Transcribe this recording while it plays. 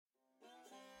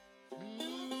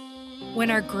When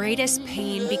our greatest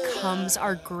pain becomes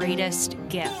our greatest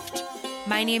gift.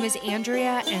 My name is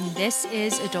Andrea, and this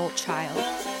is Adult Child.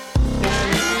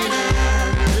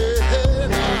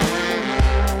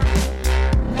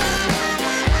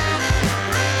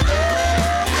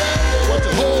 What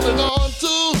you holding on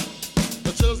to,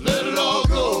 just let it all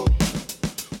go.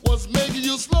 What's making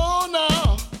you slow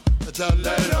now, just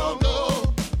let it all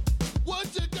go.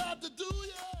 What you got to do,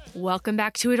 yeah. Welcome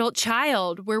back to Adult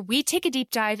Child, where we take a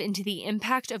deep dive into the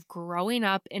impact of growing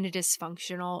up in a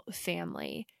dysfunctional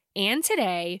family. And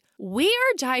today, we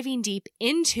are diving deep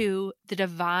into the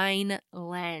divine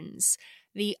lens,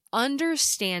 the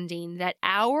understanding that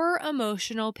our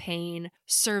emotional pain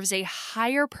serves a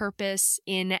higher purpose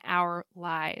in our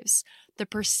lives, the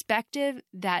perspective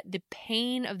that the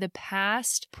pain of the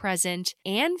past, present,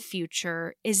 and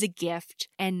future is a gift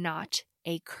and not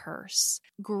a curse.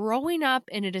 Growing up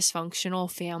in a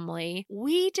dysfunctional family,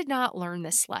 we did not learn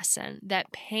this lesson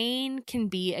that pain can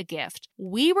be a gift.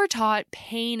 We were taught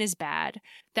pain is bad,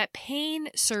 that pain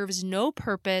serves no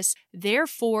purpose,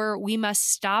 therefore we must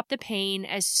stop the pain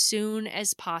as soon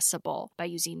as possible by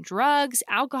using drugs,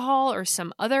 alcohol, or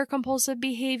some other compulsive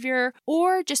behavior,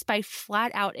 or just by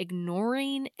flat out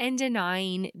ignoring and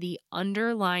denying the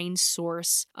underlying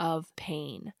source of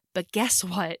pain. But guess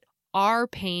what? Our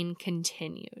pain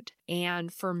continued.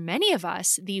 And for many of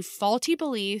us, the faulty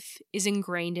belief is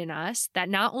ingrained in us that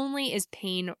not only is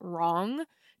pain wrong,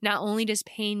 not only does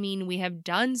pain mean we have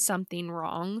done something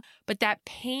wrong, but that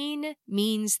pain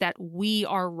means that we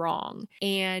are wrong.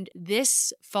 And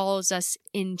this follows us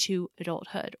into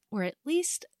adulthood, or at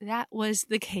least that was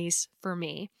the case for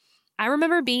me. I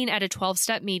remember being at a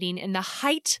 12-step meeting in the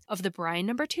height of the Brian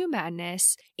No. 2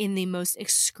 madness, in the most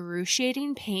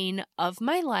excruciating pain of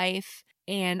my life,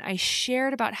 and I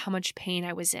shared about how much pain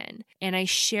I was in, and I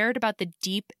shared about the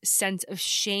deep sense of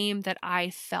shame that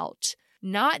I felt.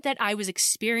 Not that I was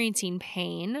experiencing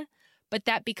pain, but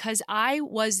that because I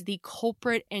was the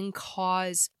culprit and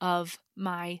cause of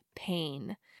my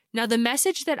pain. Now, the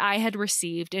message that I had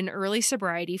received in early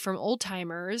sobriety from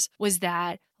old-timers was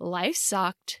that life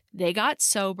sucked, they got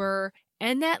sober,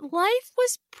 and that life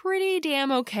was pretty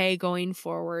damn okay going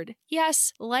forward.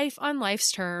 Yes, life on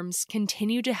life's terms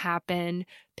continued to happen.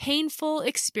 Painful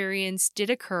experience did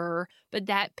occur, but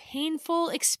that painful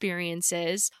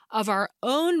experiences of our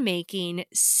own making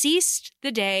ceased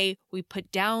the day we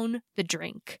put down the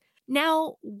drink.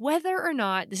 Now, whether or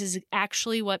not this is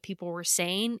actually what people were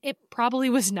saying, it probably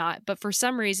was not, but for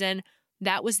some reason,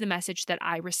 that was the message that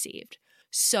I received.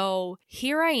 So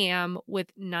here I am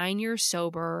with 9 years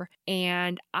sober,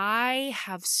 and I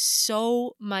have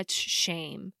so much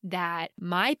shame that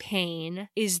my pain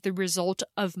is the result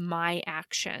of my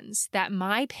actions, that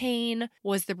my pain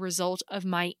was the result of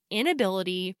my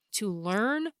inability to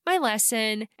learn my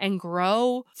lesson and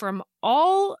grow from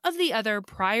all of the other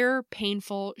prior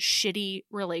painful, shitty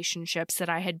relationships that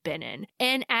I had been in.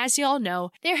 And as y'all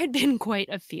know, there had been quite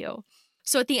a few.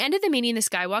 So at the end of the meeting, this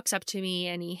guy walks up to me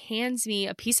and he hands me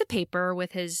a piece of paper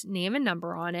with his name and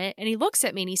number on it. And he looks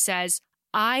at me and he says,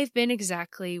 "I've been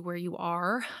exactly where you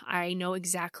are. I know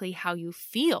exactly how you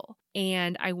feel.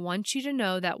 And I want you to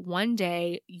know that one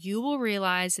day you will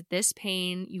realize that this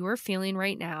pain you are feeling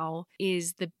right now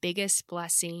is the biggest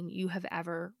blessing you have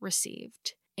ever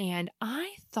received." And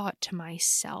I thought to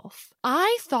myself,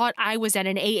 I thought I was at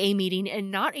an AA meeting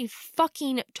and not a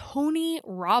fucking Tony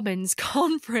Robbins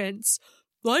conference.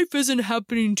 Life isn't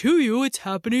happening to you, it's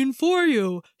happening for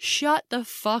you. Shut the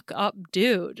fuck up,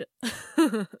 dude.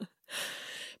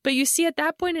 But you see, at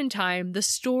that point in time, the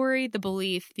story, the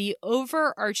belief, the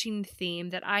overarching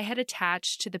theme that I had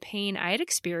attached to the pain I had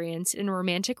experienced in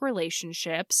romantic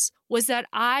relationships was that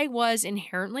I was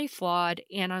inherently flawed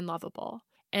and unlovable,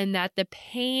 and that the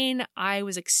pain I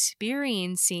was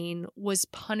experiencing was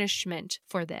punishment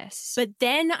for this. But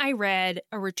then I read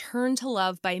A Return to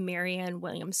Love by Marianne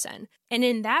Williamson. And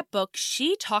in that book,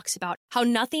 she talks about how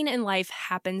nothing in life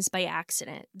happens by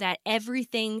accident, that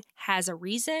everything has a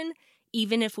reason,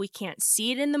 even if we can't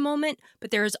see it in the moment,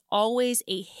 but there is always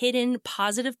a hidden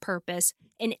positive purpose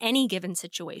in any given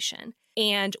situation.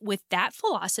 And with that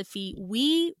philosophy,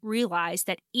 we realize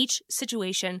that each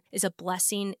situation is a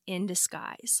blessing in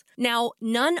disguise. Now,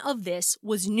 none of this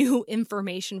was new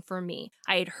information for me.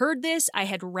 I had heard this, I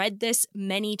had read this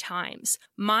many times.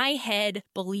 My head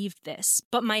believed this,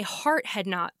 but my heart had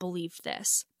not believed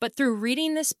this. But through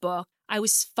reading this book, I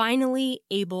was finally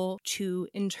able to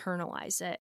internalize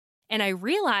it. And I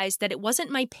realized that it wasn't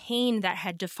my pain that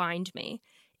had defined me.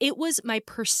 It was my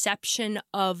perception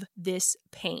of this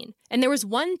pain. And there was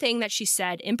one thing that she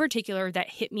said in particular that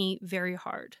hit me very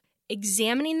hard.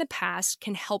 examining the past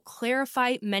can help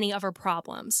clarify many of our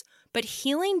problems, but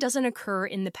healing doesn't occur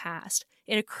in the past.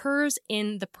 It occurs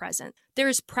in the present. There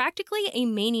is practically a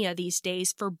mania these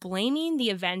days for blaming the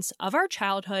events of our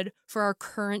childhood for our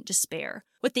current despair.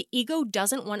 What the ego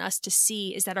doesn't want us to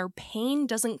see is that our pain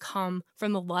doesn't come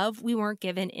from the love we weren't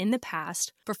given in the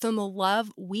past, but from the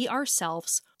love we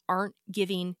ourselves aren't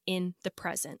giving in the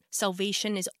present.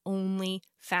 Salvation is only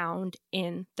found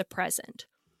in the present.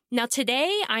 Now,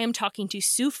 today I am talking to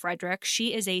Sue Frederick.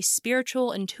 She is a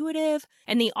spiritual intuitive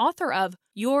and the author of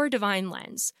Your Divine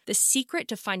Lens, The Secret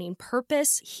to Finding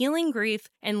Purpose, Healing Grief,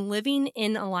 and Living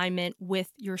in Alignment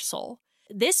with Your Soul.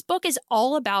 This book is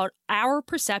all about our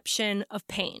perception of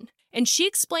pain. And she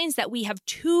explains that we have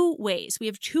two ways. We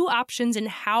have two options in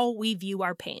how we view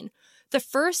our pain. The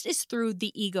first is through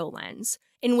the ego lens,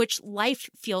 in which life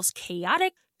feels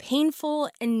chaotic, painful,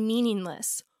 and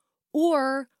meaningless.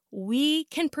 Or we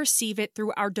can perceive it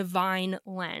through our divine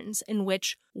lens, in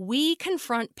which we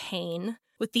confront pain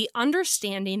with the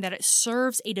understanding that it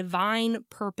serves a divine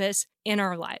purpose in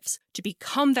our lives, to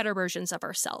become better versions of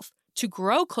ourselves, to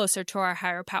grow closer to our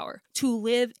higher power, to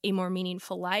live a more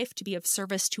meaningful life, to be of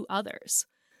service to others.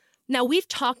 Now, we've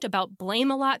talked about blame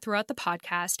a lot throughout the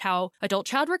podcast, how adult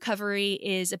child recovery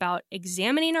is about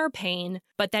examining our pain,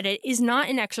 but that it is not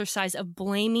an exercise of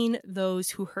blaming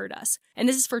those who hurt us. And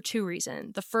this is for two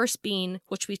reasons. The first being,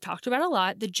 which we've talked about a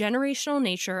lot, the generational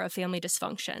nature of family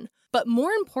dysfunction. But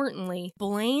more importantly,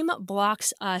 blame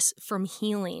blocks us from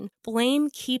healing. Blame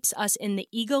keeps us in the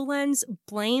ego lens.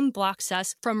 Blame blocks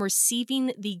us from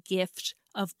receiving the gift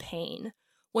of pain.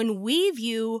 When we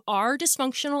view our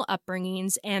dysfunctional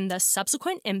upbringings and the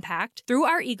subsequent impact through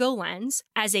our ego lens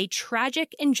as a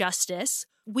tragic injustice,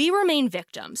 we remain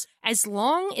victims. As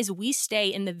long as we stay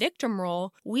in the victim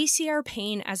role, we see our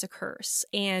pain as a curse,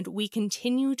 and we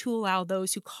continue to allow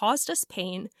those who caused us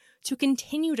pain to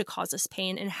continue to cause us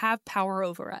pain and have power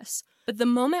over us. But the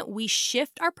moment we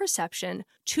shift our perception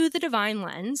to the divine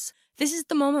lens, this is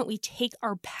the moment we take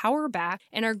our power back,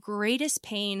 and our greatest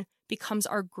pain becomes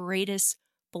our greatest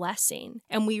blessing.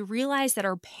 And we realize that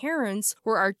our parents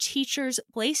were our teachers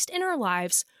placed in our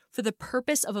lives for the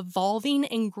purpose of evolving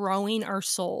and growing our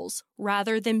souls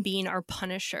rather than being our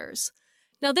punishers.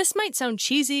 Now, this might sound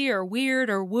cheesy or weird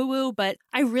or woo-woo, but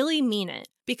I really mean it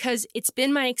because it's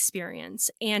been my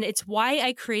experience and it's why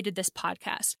I created this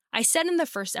podcast. I said in the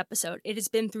first episode, it has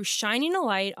been through shining a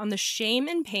light on the shame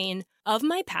and pain of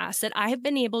my past that I have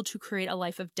been able to create a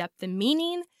life of depth and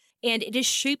meaning. And it has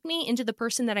shaped me into the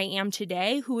person that I am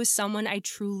today, who is someone I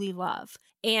truly love.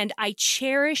 And I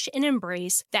cherish and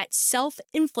embrace that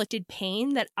self-inflicted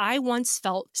pain that I once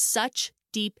felt such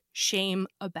deep shame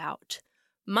about.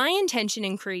 My intention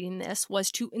in creating this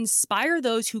was to inspire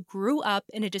those who grew up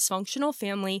in a dysfunctional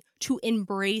family to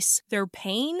embrace their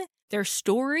pain, their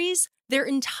stories, their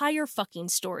entire fucking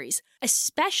stories,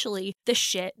 especially the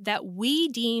shit that we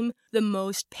deem the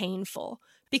most painful.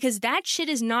 Because that shit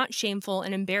is not shameful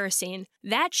and embarrassing.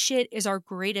 That shit is our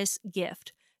greatest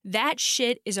gift. That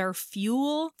shit is our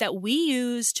fuel that we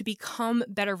use to become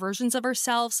better versions of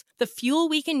ourselves, the fuel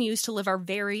we can use to live our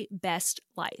very best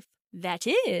life. That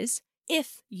is,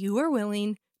 if you are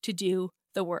willing to do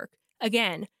the work.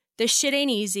 Again, this shit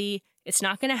ain't easy. It's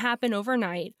not going to happen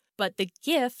overnight. But the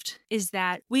gift is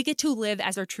that we get to live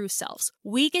as our true selves.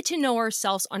 We get to know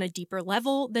ourselves on a deeper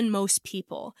level than most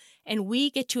people. And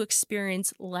we get to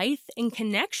experience life and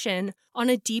connection on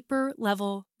a deeper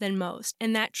level than most.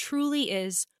 And that truly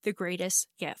is the greatest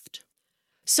gift.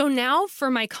 So now for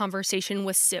my conversation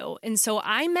with Sue. And so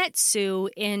I met Sue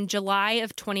in July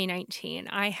of 2019.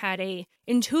 I had a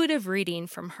intuitive reading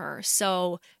from her.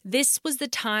 So this was the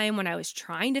time when I was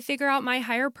trying to figure out my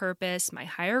higher purpose, my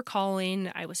higher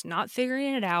calling. I was not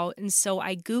figuring it out. And so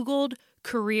I Googled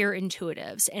career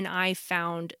intuitives and I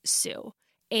found Sue.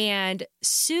 And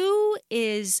Sue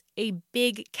is a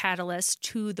big catalyst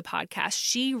to the podcast.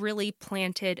 She really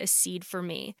planted a seed for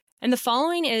me. And the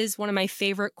following is one of my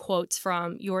favorite quotes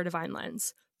from Your Divine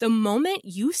Lens. The moment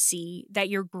you see that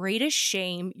your greatest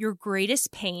shame, your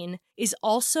greatest pain is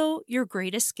also your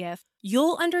greatest gift,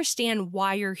 you'll understand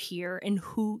why you're here and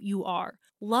who you are.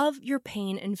 Love your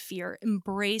pain and fear.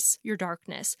 Embrace your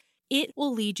darkness. It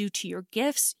will lead you to your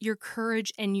gifts, your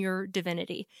courage, and your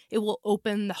divinity. It will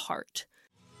open the heart.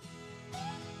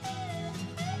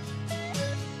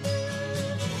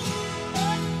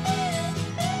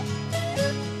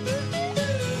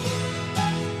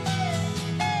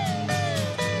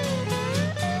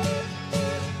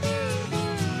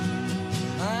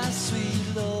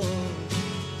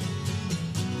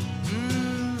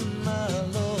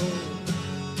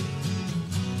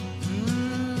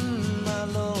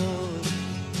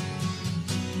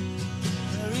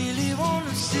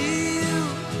 see you.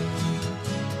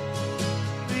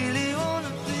 Really wanna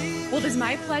feel. Well, it is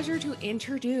my pleasure to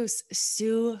introduce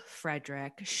Sue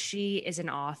Frederick. She is an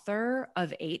author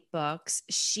of 8 books.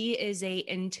 She is an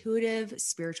intuitive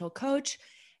spiritual coach,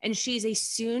 and she's a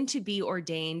soon-to-be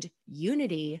ordained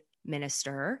Unity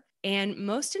minister. And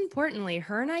most importantly,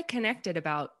 her and I connected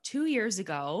about 2 years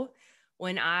ago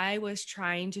when I was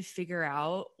trying to figure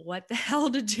out what the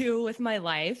hell to do with my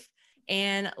life.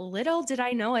 And little did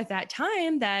I know at that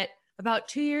time that about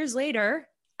 2 years later,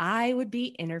 I would be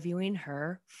interviewing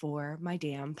her for my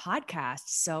damn podcast.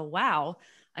 So, wow,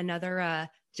 another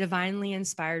divinely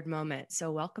inspired moment.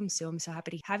 So, welcome, Sue. I'm so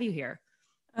happy to have you here.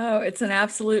 Oh, it's an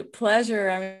absolute pleasure.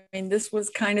 I mean, this was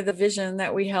kind of the vision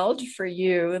that we held for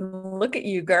you. And look at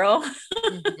you, girl.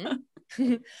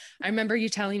 Mm-hmm. I remember you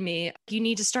telling me you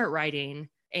need to start writing.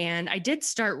 And I did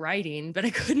start writing, but I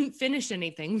couldn't finish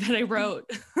anything that I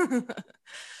wrote.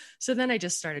 So then I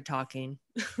just started talking.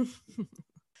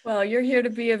 Well, you're here to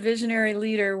be a visionary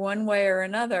leader one way or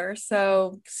another.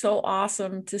 So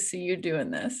awesome to see you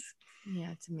doing this.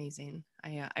 Yeah, it's amazing.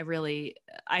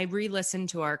 I re-listened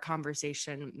to our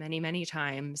conversation many, many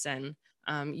times, and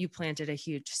you planted a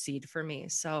huge seed for me.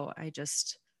 So I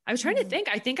was trying to think.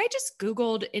 I think I just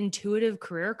Googled intuitive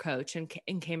career coach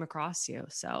and came across you.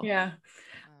 So yeah,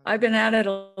 I've been at it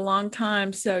a long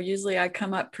time. So usually I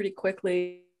come up pretty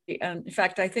quickly. And in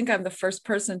fact, I think I'm the first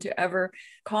person to ever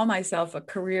call myself a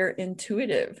career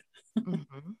intuitive.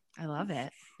 Mm-hmm. I love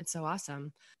it. It's so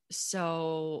awesome.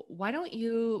 So why don't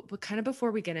you, but kind of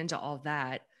before we get into all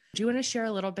that, do you want to share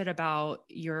a little bit about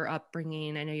your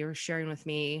upbringing? I know you were sharing with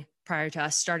me prior to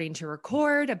us starting to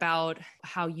record about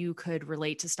how you could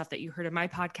relate to stuff that you heard in my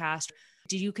podcast.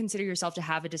 Do you consider yourself to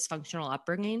have a dysfunctional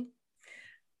upbringing?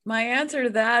 My answer to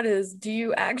that is, do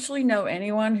you actually know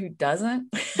anyone who doesn't?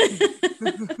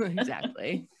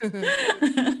 Exactly.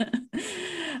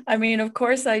 I mean, of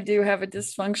course I do have a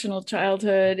dysfunctional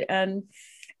childhood, and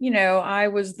I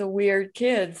was the weird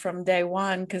kid from day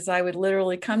one, because I would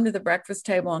literally come to the breakfast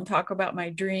table and talk about my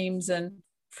dreams and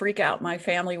freak out my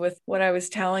family with what I was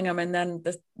telling them. And then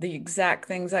the exact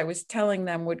things I was telling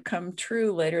them would come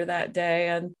true later that day.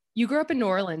 And you grew up in New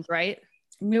Orleans, right?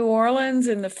 New Orleans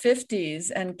in the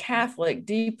 50s, and Catholic,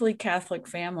 deeply Catholic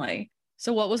family.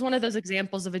 So what was one of those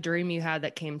examples of a dream you had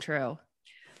that came true?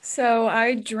 So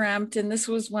I dreamt, and this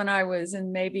was when I was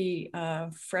in maybe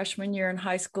freshman year in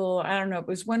high school. I don't know. It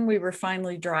was when we were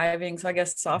finally driving. So I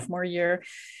guess sophomore year.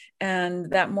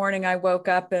 And that morning I woke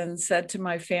up and said to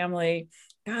my family,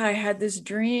 God, I had this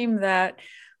dream that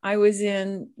I was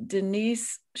in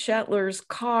Denise Shetler's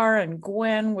car and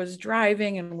Gwen was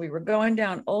driving, and we were going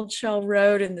down Old Shell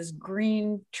Road, and this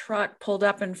green truck pulled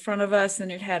up in front of us,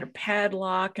 and it had a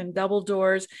padlock and double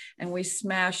doors, and we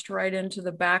smashed right into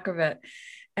the back of it.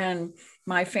 And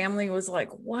my family was like,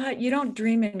 what? You don't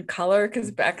dream in color?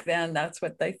 Because back then that's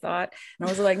what they thought. And I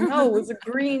was like, no, it was a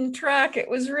green truck. It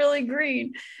was really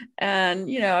green. And,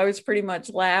 I was pretty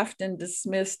much laughed and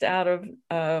dismissed out of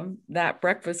that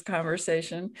breakfast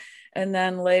conversation. And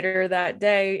then later that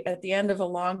day, at the end of a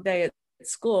long day at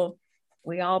school,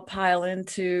 we all pile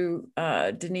into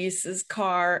Denise's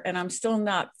car, and I'm still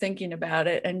not thinking about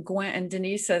it. And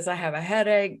Denise says, I have a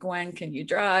headache. Gwen, can you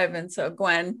drive? And so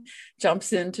Gwen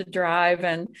jumps in to drive,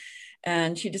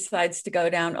 and she decides to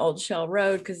go down Old Shell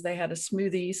Road because they had a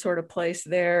smoothie sort of place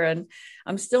there. And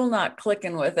I'm still not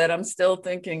clicking with it. I'm still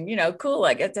thinking, cool,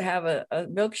 I get to have a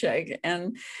milkshake.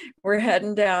 And we're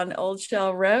heading down Old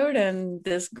Shell Road, and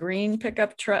this green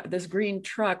pickup truck, this green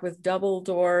truck with double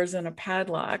doors and a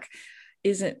padlock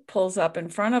pulls up in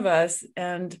front of us,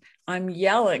 and I'm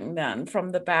yelling then from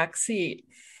the back seat,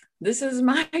 this is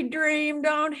my dream,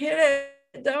 don't hit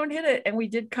it. And we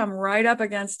did come right up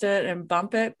against it and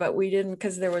bump it, but we didn't,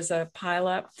 because there was a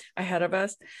pileup ahead of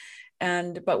us,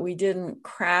 but we didn't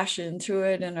crash into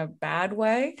it in a bad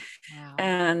way. Wow.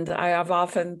 And I have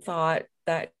often thought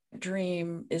that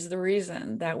dream is the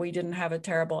reason that we didn't have a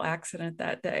terrible accident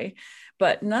that day.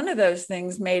 But none of those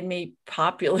things made me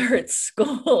popular at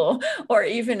school or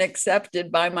even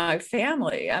accepted by my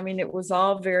family. I mean, it was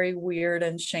all very weird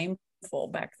and shameful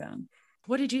back then.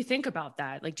 What did you think about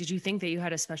that? Like, did you think that you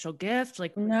had a special gift?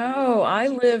 No, I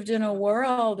lived in a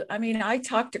world. I mean, I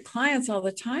talk to clients all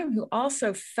the time who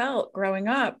also felt growing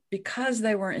up, because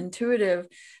they were intuitive,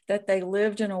 that they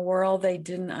lived in a world they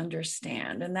didn't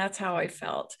understand. And that's how I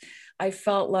felt. I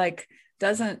felt like,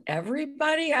 doesn't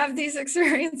everybody have these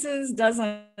experiences?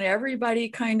 Doesn't everybody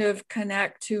kind of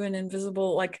connect to an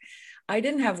invisible, I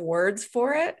didn't have words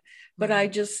for it, but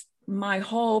my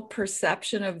whole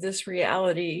perception of this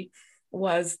reality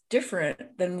was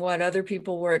different than what other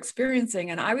people were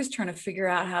experiencing. And I was trying to figure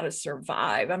out how to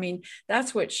survive. I mean,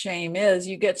 that's what shame is.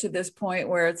 You get to this point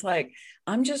where it's like,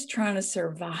 I'm just trying to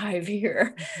survive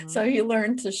here. Mhm. So you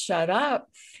learn to shut up,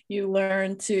 you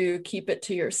learn to keep it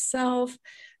to yourself.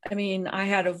 I mean, I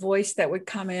had a voice that would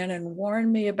come in and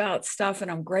warn me about stuff, and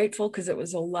I'm grateful because it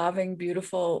was a loving,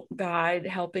 beautiful guide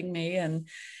helping me. And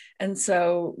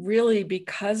so really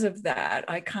because of that,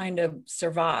 I kind of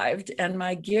survived. And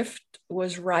my gift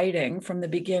was writing from the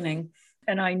beginning.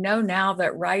 And I know now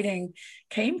that writing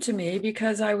came to me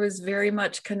because I was very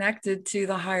much connected to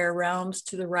the higher realms,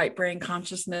 to the right brain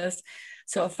consciousness.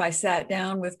 So if I sat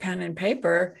down with pen and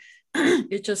paper,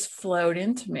 it just flowed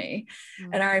into me.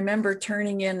 And I remember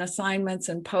turning in assignments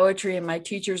and poetry, and my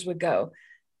teachers would go,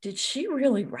 did she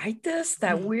really write this?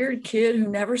 That weird kid who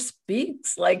never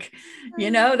speaks. Like,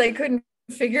 they couldn't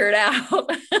figure it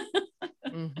out.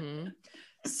 Mm-hmm.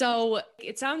 So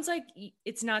it sounds like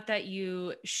it's not that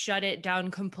you shut it down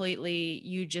completely.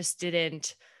 You just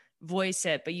didn't voice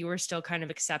it, but you were still kind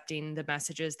of accepting the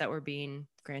messages that were being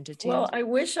granted to you. Well, I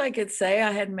wish I could say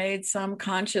I had made some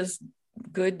conscious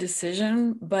good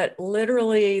decision, but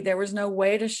literally there was no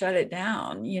way to shut it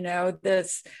down.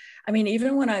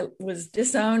 Even when I was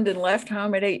disowned and left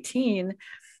home at 18,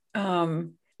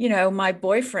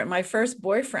 my first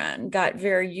boyfriend got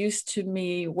very used to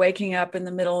me waking up in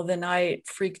the middle of the night,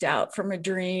 freaked out from a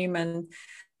dream, and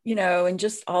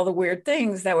just all the weird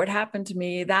things that would happen to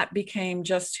me. That became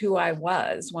just who I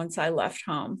was once I left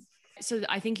home. So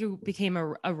I think you became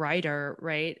a writer,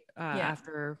 right? Yeah.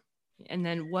 And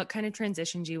then what kind of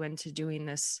transitioned you into doing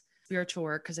this spiritual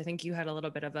work? Because I think you had a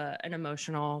little bit of an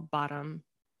emotional bottom.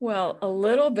 Well, a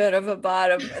little bit of a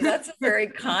bottom. That's a very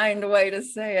kind way to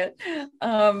say it.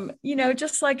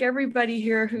 Just like everybody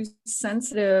here who's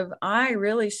sensitive, I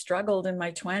really struggled in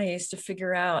my 20s to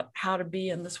figure out how to be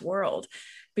in this world,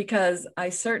 because I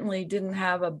certainly didn't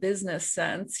have a business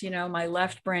sense. My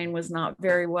left brain was not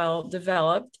very well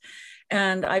developed.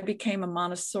 And I became a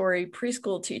Montessori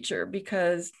preschool teacher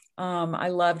because I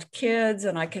loved kids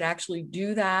and I could actually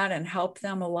do that and help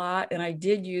them a lot. And I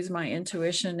did use my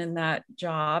intuition in that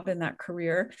job, in that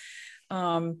career.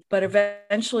 But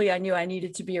eventually I knew I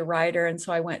needed to be a writer. And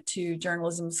so I went to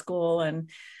journalism school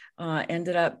and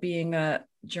ended up being a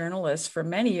journalist for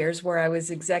many years, where I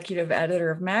was executive editor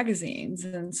of magazines.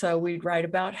 And so we'd write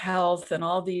about health and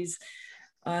all these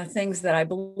things that I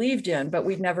believed in, but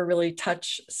we'd never really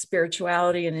touched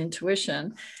spirituality and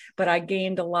intuition. But I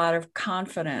gained a lot of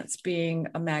confidence being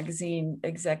a magazine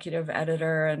executive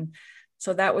editor. And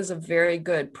so that was a very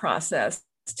good process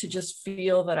to just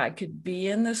feel that I could be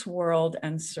in this world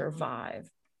and survive.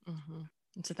 Mm-hmm.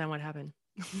 And so then what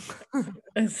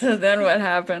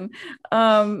happened?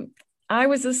 I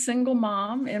was a single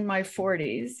mom in my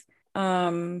 40s.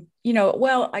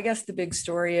 I guess the big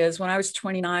story is when I was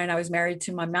 29, I was married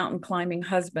to my mountain climbing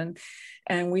husband,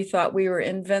 and we thought we were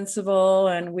invincible.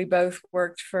 And we both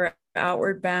worked for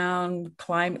Outward Bound,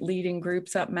 leading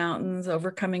groups up mountains,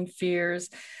 overcoming fears.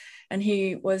 And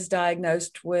he was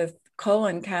diagnosed with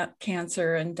colon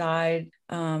cancer and died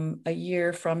a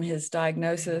year from his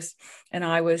diagnosis. And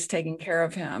I was taking care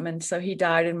of him. And so he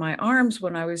died in my arms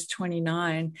when I was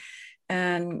 29.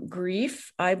 And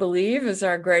grief, I believe, is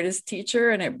our greatest teacher,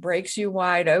 and it breaks you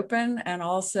wide open and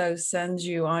also sends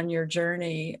you on your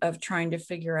journey of trying to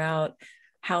figure out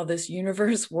how this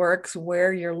universe works,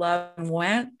 where your love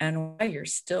went, and why you're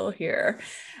still here.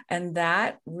 And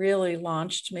that really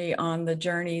launched me on the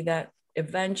journey that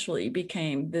eventually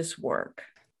became this work.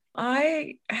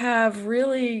 I have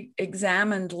really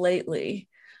examined lately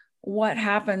what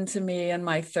happened to me in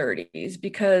my 30s,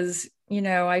 because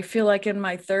I feel like in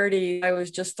my 30s, I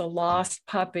was just a lost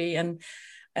puppy. And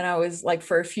I was like,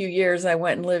 for a few years, I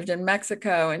went and lived in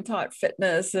Mexico and taught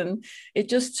fitness. And it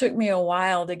just took me a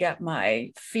while to get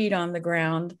my feet on the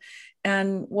ground.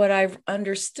 And what I've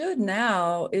understood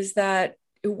now is that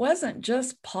it wasn't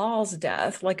just Paul's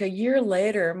death. Like a year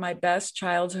later, my best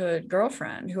childhood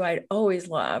girlfriend, who I'd always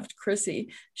loved,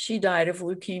 Chrissy, she died of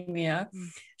leukemia.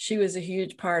 She was a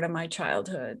huge part of my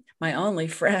childhood, my only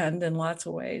friend in lots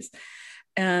of ways.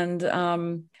 And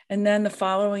then the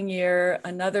following year,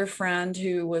 another friend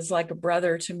who was like a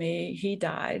brother to me, he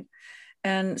died.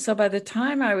 And so by the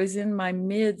time I was in my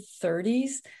mid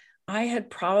 30s, I had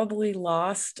probably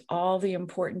lost all the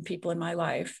important people in my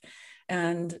life.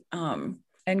 And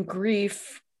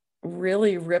grief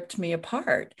really ripped me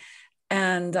apart.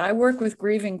 And I work with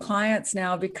grieving clients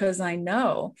now because I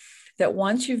know that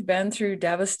once you've been through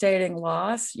devastating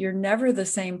loss, you're never the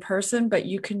same person, but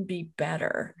you can be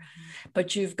better.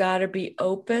 But you've got to be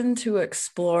open to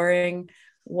exploring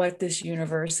what this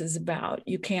universe is about.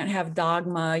 You can't have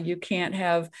dogma. You can't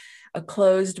have a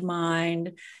closed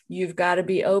mind. You've got to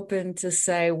be open to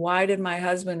say, why did my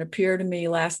husband appear to me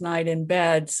last night in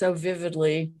bed so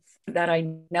vividly that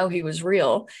I know he was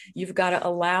real? You've got to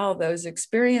allow those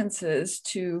experiences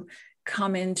to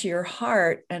come into your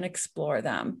heart and explore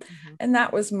them. Mm-hmm. And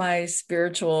that was my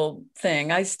spiritual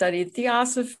thing. I studied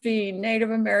theosophy, Native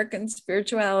American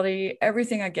spirituality,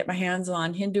 everything I get my hands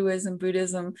on, Hinduism,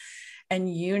 Buddhism,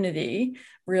 and unity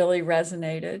really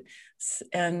resonated.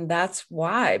 And that's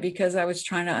why, because I was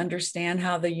trying to understand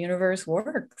how the universe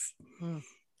works.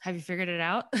 Have you figured it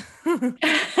out?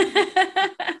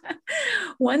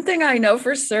 One thing I know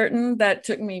for certain that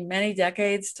took me many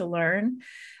decades to learn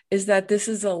is that this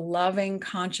is a loving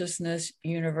consciousness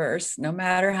universe, no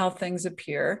matter how things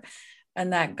appear,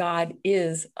 and that God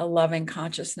is a loving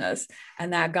consciousness,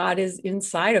 and that God is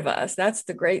inside of us. That's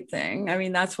the great thing. I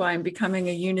mean, that's why I'm becoming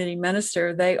a unity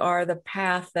minister. They are the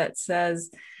path that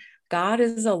says God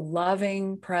is a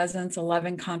loving presence, a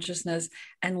loving consciousness,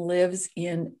 and lives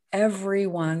in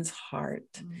everyone's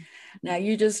heart. Mm-hmm. Now,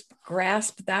 you just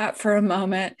grasp that for a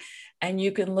moment, and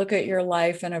you can look at your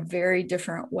life in a very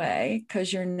different way,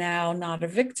 because you're now not a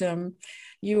victim.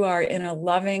 You are in a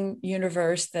loving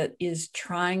universe that is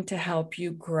trying to help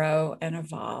you grow and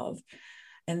evolve.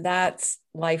 And that's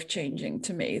life-changing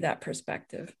to me, that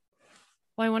perspective.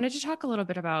 Well, I wanted to talk a little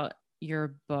bit about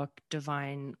your book,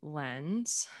 Divine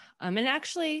Lens. And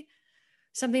actually,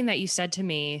 something that you said to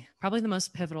me, probably the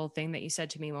most pivotal thing that you said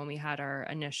to me when we had our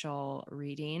initial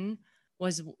reading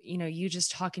was, you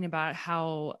just talking about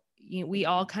how we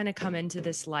all kind of come into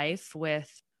this life with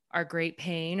our great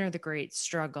pain or the great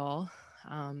struggle.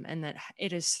 And that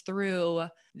it is through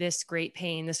this great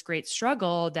pain, this great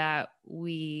struggle, that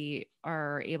we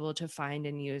are able to find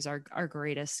and use our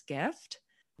greatest gift.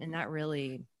 And that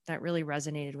really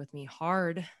resonated with me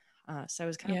hard. So I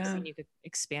was kind of hoping you could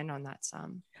expand on that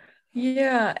some.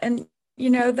 Yeah. And,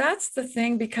 that's the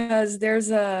thing, because there's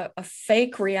a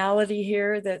fake reality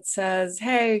here that says,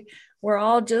 hey, we're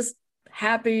all just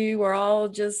happy. We're all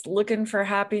just looking for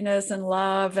happiness and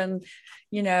love. And,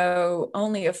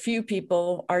 only a few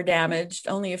people are damaged.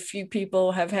 Only a few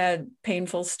people have had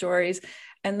painful stories.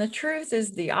 And the truth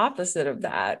is the opposite of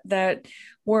that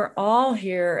we're all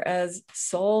here as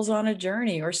souls on a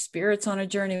journey, or spirits on a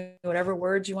journey, whatever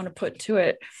words you want to put to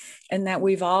it. And that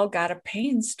we've all got a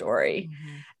pain story.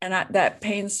 Mm-hmm. And that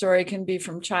pain story can be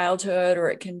from childhood, or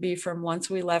it can be from once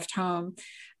we left home.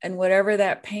 And whatever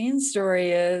that pain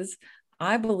story is,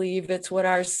 I believe it's what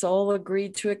our soul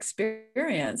agreed to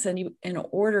experience, and in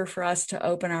order for us to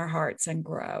open our hearts and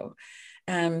grow.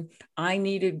 I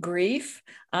needed grief.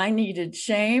 I needed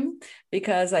shame,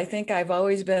 because I think I've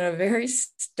always been a very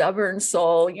stubborn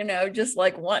soul, just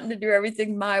like wanting to do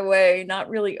everything my way, not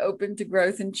really open to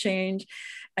growth and change.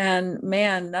 And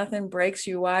man, nothing breaks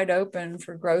you wide open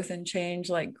for growth and change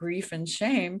like grief and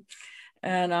shame.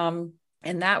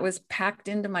 And that was packed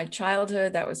into my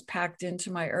childhood. That was packed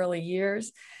into my early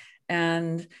years.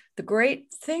 And the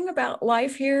great thing about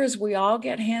life here is we all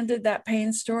get handed that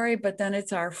pain story, but then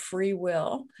it's our free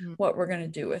will, what we're going to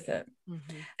do with it.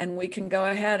 Mm-hmm. And we can go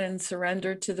ahead and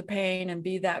surrender to the pain and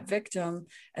be that victim.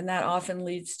 And that often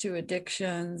leads to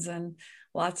addictions and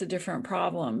lots of different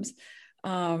problems.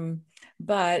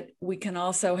 But we can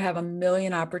also have a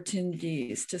million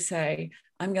opportunities to say,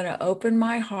 I'm going to open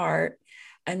my heart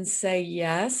and say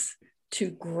yes to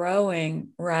growing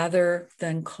rather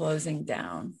than closing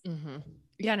down. Mm-hmm.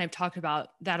 Yeah. And I've talked about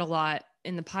that a lot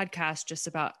in the podcast, just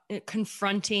about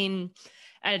confronting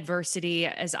adversity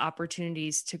as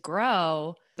opportunities to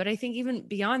grow. But I think even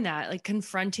beyond that, like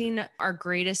confronting our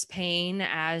greatest pain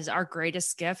as our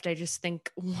greatest gift, I just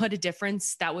think what a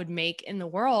difference that would make in the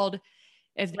world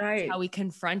if that's how we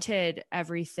confronted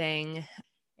everything.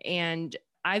 And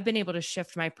I've been able to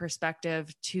shift my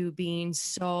perspective to being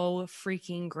so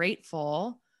freaking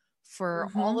grateful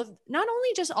for all of, not only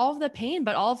just all of the pain,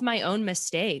 but all of my own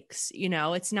mistakes.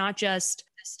 It's not just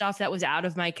stuff that was out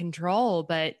of my control,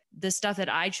 but the stuff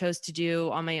that I chose to do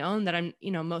on my own that I'm,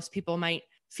 most people might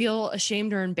feel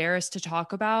ashamed or embarrassed to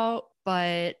talk about,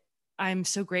 but I'm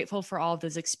so grateful for all of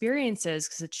those experiences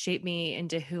because it shaped me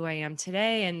into who I am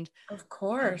today. And of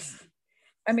course,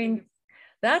 I mean,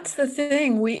 that's the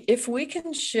thing. If we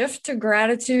can shift to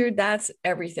gratitude, that's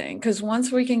everything. Because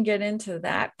once we can get into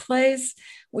that place,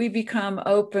 we become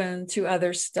open to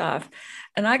other stuff.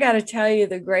 And I got to tell you,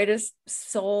 the greatest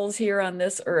souls here on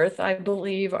this earth, I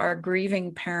believe, are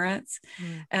grieving parents.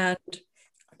 And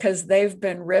because they've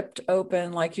been ripped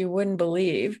open like you wouldn't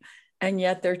believe. And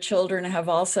yet their children have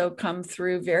also come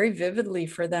through very vividly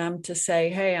for them to say,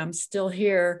 hey, I'm still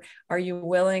here. Are you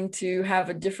willing to have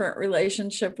a different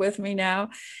relationship with me now?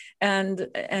 And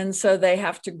so they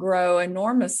have to grow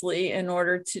enormously in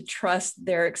order to trust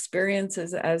their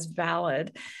experiences as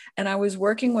valid. And I was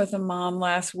working with a mom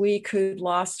last week who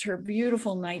lost her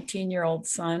beautiful 19-year-old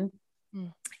son.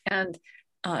 And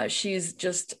she's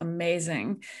just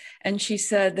amazing. And she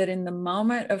said that in the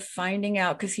moment of finding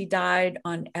out, because he died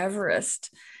on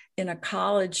Everest in a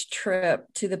college trip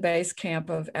to the base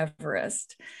camp of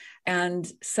Everest. And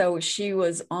so she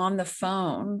was on the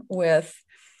phone with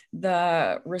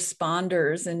the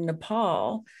responders in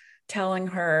Nepal telling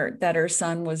her that her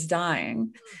son was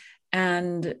dying.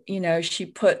 And, she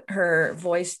put her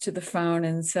voice to the phone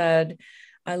and said,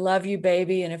 I love you,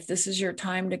 baby. And if this is your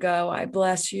time to go, I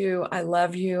bless you. I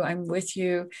love you. I'm with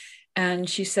you. And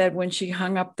she said when she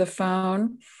hung up the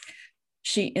phone,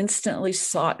 she instantly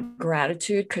sought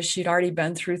gratitude because she'd already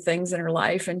been through things in her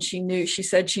life. And she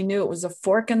said she knew it was a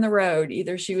fork in the road.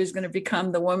 Either she was going to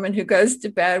become the woman who goes to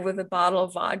bed with a bottle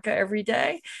of vodka every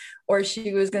day, or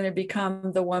she was going to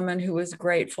become the woman who was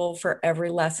grateful for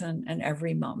every lesson and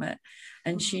every moment.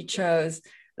 And she chose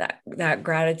that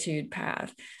gratitude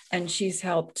path. And she's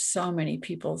helped so many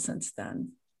people since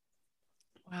then.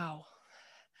 Wow.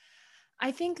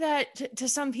 I think that to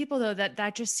some people, though,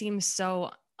 that just seems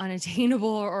so unattainable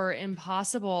or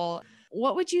impossible.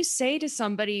 What would you say to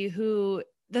somebody who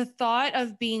the thought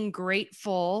of being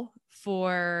grateful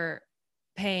for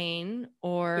pain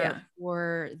or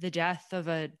for the death of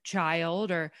a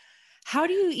child, or how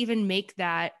do you even make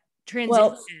that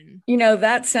transition? Well,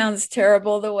 that sounds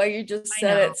terrible the way you just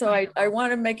said it. So I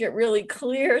want to make it really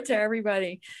clear to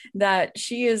everybody that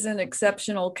she is an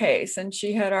exceptional case, and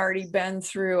she had already been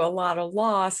through a lot of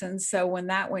loss. And so when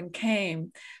that one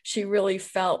came, she really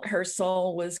felt her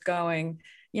soul was going,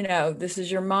 this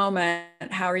is your moment.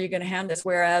 How are you going to handle this?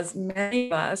 Whereas many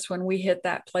of us, when we hit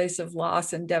that place of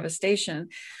loss and devastation,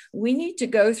 we need to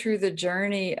go through the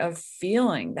journey of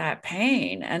feeling that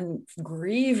pain and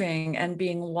grieving and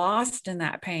being lost in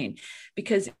that pain,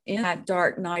 because in that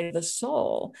dark night of the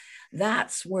soul,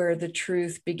 that's where the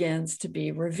truth begins to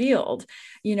be revealed.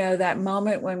 That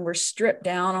moment when we're stripped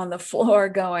down on the floor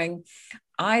going,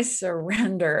 I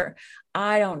surrender.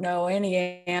 I don't know any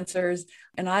answers,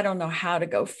 and I don't know how to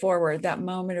go forward. That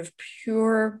moment of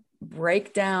pure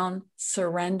breakdown,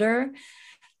 surrender,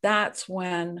 that's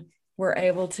when we're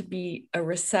able to be a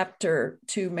receptor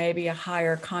to maybe a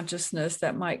higher consciousness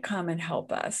that might come and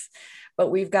help us.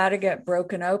 But we've got to get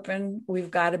broken open.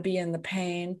 We've got to be in the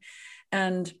pain.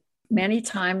 And many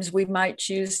times we might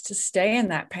choose to stay in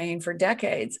that pain for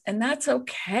decades, and that's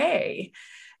okay.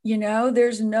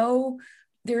 There's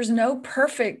no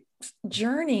perfect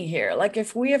journey here. Like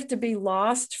if we have to be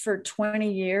lost for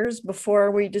 20 years before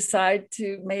we decide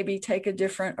to maybe take a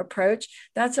different approach,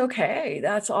 that's okay.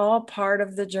 That's all part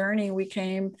of the journey we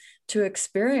came to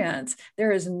experience.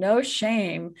 There is no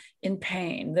shame in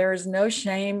pain. There is no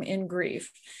shame in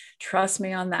grief. Trust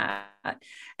me on that.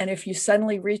 And if you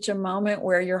suddenly reach a moment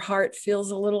where your heart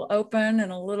feels a little open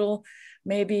and a little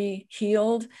maybe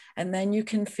healed, and then you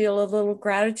can feel a little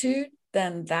gratitude,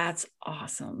 then that's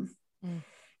awesome.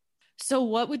 So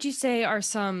what would you say are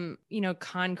some,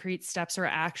 concrete steps or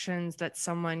actions that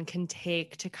someone can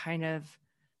take to kind of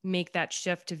make that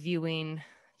shift to viewing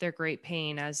their great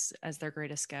pain as their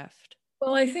greatest gift?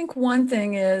 Well, I think one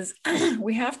thing is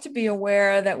we have to be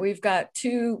aware that we've got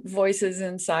two voices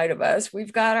inside of us.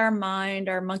 We've got our mind,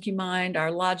 our monkey mind, our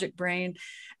logic brain,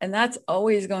 and that's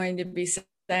always going to be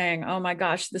saying, oh my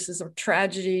gosh, this is a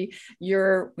tragedy.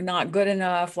 You're not good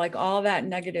enough. Like all that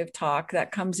negative talk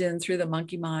that comes in through the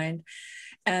monkey mind.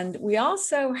 And we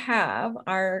also have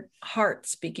our heart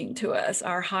speaking to us,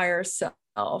 our higher self,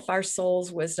 our soul's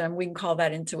wisdom. We can call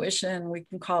that intuition. We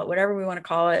can call it whatever we want to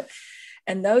call it.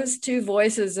 And those two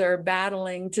voices are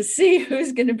battling to see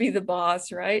who's going to be the boss,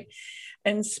 right?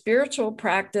 And spiritual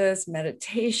practice,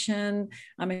 meditation,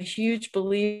 I'm a huge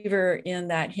believer in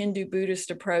that Hindu Buddhist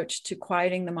approach to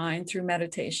quieting the mind through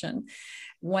meditation.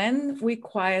 When we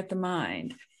quiet the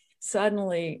mind,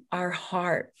 suddenly our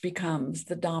heart becomes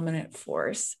the dominant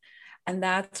force. And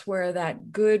that's where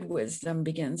that good wisdom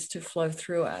begins to flow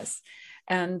through us.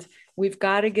 And we've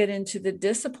got to get into the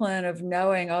discipline of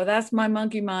knowing, oh, that's my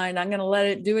monkey mind. I'm going to let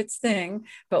it do its thing.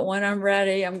 But when I'm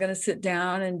ready, I'm going to sit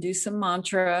down and do some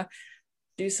mantra,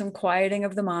 do some quieting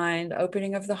of the mind,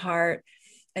 opening of the heart,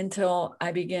 until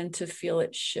I begin to feel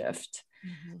it shift.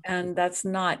 Mm-hmm. And that's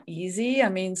not easy. I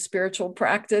mean, spiritual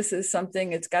practice is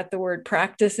something, it's got the word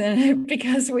practice in it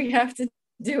because we have to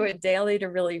do it daily to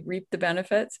really reap the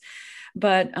benefits.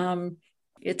 But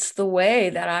it's the way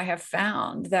that I have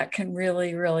found that can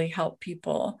really, really help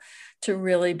people to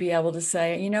really be able to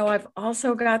say, I've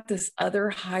also got this other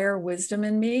higher wisdom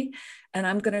in me, and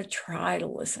I'm going to try to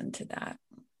listen to that.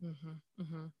 Mm-hmm,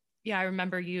 mm-hmm. Yeah, I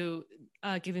remember you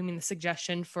giving me the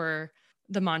suggestion for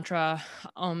the mantra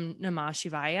Om Namah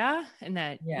Shivaya, and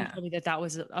that you told me that that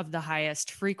was of the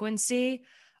highest frequency.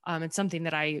 It's something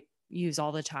that I use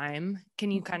all the time.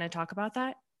 Can you kind of talk about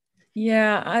that?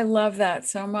 Yeah, I love that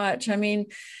so much. I mean,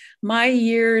 my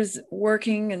years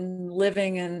working and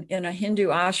living in a Hindu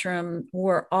ashram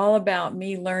were all about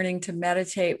me learning to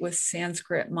meditate with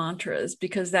Sanskrit mantras,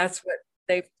 because that's what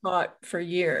they've taught for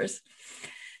years.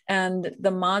 And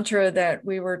the mantra that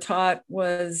we were taught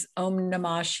was Om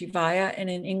Namah Shivaya. And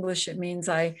in English, it means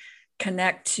I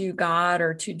connect to God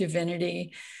or to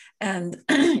divinity. And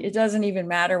it doesn't even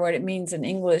matter what it means in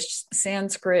English.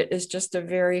 Sanskrit is just a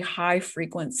very high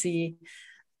frequency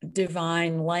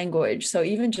divine language. So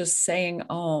even just saying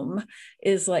Om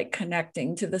is like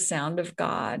connecting to the sound of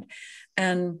God.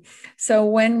 And so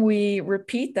when we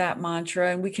repeat that mantra,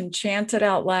 and we can chant it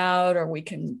out loud, or we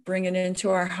can bring it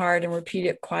into our heart and repeat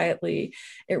it quietly,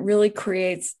 it really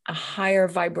creates a higher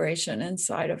vibration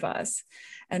inside of us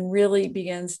and really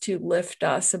begins to lift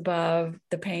us above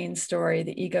the pain story,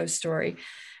 the ego story.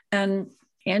 And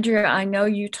Andrea, I know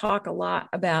you talk a lot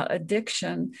about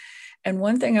addiction. And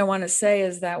one thing I want to say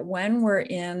is that when we're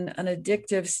in an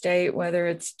addictive state, whether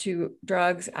it's to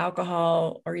drugs,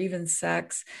 alcohol, or even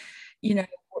sex,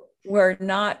 we're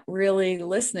not really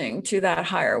listening to that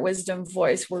higher wisdom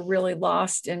voice. We're really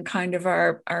lost in kind of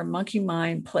our monkey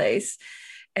mind place.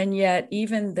 And yet,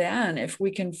 even then, if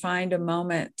we can find a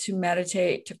moment to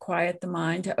meditate, to quiet the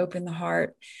mind, to open the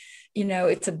heart,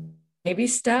 it's a baby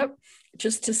step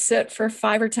just to sit for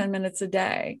 5 or 10 minutes a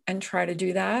day and try to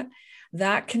do that.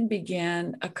 That can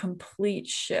begin a complete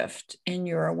shift in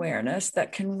your awareness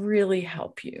that can really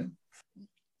help you.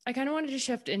 I kind of wanted to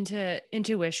shift into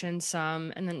intuition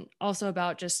some, and then also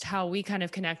about just how we kind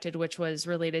of connected, which was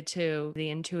related to the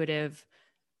intuitive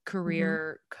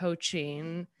career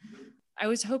coaching. I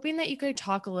was hoping that you could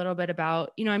talk a little bit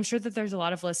about, I'm sure that there's a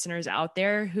lot of listeners out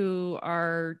there who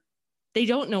they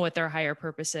don't know what their higher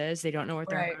purpose is. They don't know what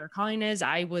their higher calling is.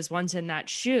 I was once in that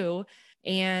shoe.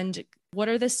 And what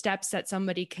are the steps that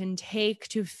somebody can take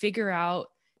to figure out,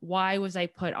 why was I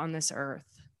put on this earth?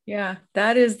 Yeah,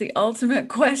 that is the ultimate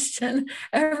question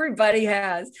everybody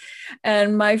has.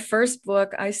 And my first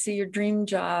book, I See Your Dream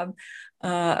Job,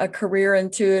 a career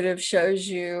intuitive, shows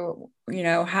you,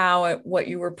 what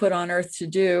you were put on earth to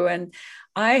do. And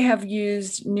I have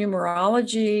used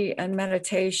numerology and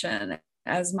meditation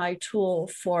as my tool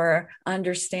for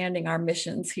understanding our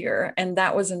missions here. And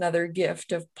that was another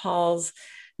gift of Paul's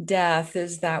death,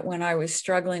 is that when I was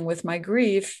struggling with my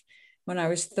grief, when I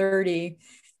was 30,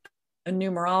 a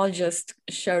numerologist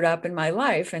showed up in my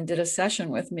life and did a session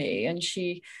with me. And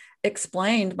she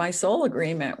explained my soul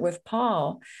agreement with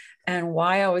Paul and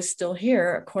why I was still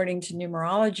here according to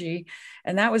numerology.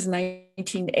 And that was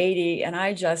 1980. And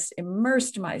I just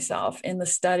immersed myself in the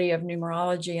study of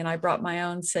numerology, and I brought my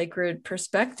own sacred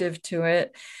perspective to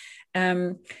it.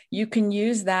 You can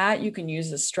use that. You can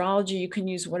use astrology. You can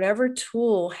use whatever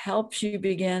tool helps you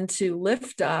begin to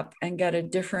lift up and get a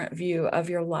different view of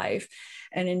your life.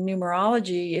 And in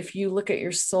numerology, if you look at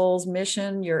your soul's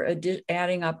mission, you're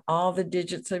adding up all the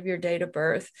digits of your date of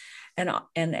birth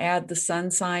and add the sun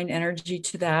sign energy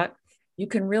to that. You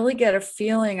can really get a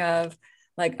feeling of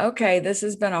like, okay, this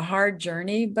has been a hard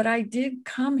journey, but I did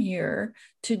come here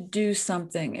to do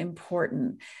something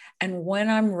important. And when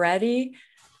I'm ready,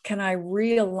 can I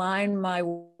realign my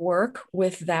work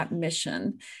with that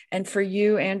mission? And for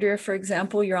you, Andrea, for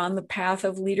example, you're on the path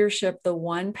of leadership, the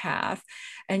one path.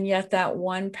 And yet that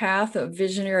one path of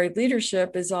visionary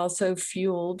leadership is also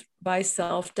fueled by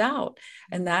self-doubt.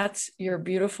 And that's your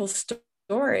beautiful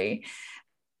story.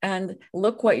 And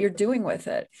look what you're doing with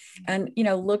it. And,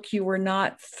 look, you were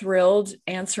not thrilled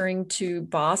answering to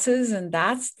bosses. And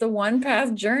that's the one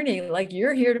path journey. Like,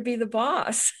 you're here to be the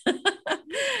boss.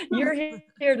 You're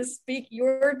here to speak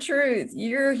your truth.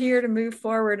 You're here to move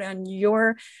forward on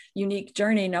your unique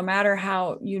journey, no matter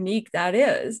how unique that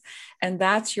is. And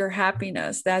that's your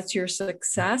happiness. That's your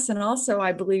success. And also,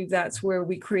 I believe that's where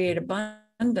we create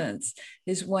abundance,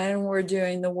 is when we're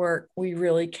doing the work we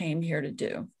really came here to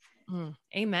do.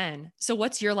 Amen. So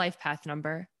what's your life path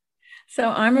number? So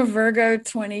I'm a Virgo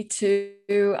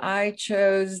 22. I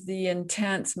chose the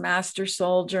intense master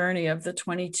soul journey of the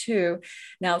 22.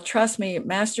 Now, trust me,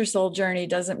 master soul journey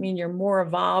doesn't mean you're more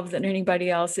evolved than anybody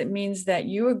else. It means that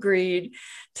you agreed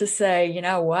to say, you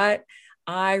know what?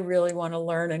 I really want to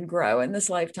learn and grow in this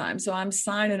lifetime. So I'm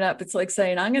signing up. It's like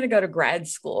saying, I'm going to go to grad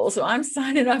school. So I'm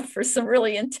signing up for some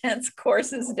really intense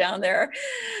courses down there.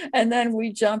 And then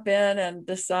we jump in and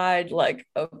decide, like,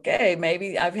 okay,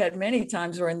 maybe I've had many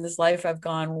times where in this life I've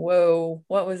gone, whoa,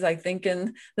 what was I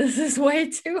thinking? This is way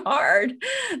too hard.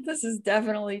 This is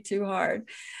definitely too hard.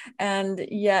 And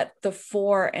yet the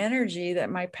four energy that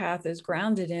my path is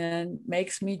grounded in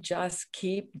makes me just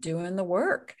keep doing the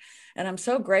work. And I'm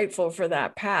so grateful for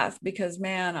that path because,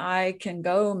 man, I can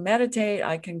go meditate.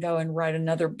 I can go and write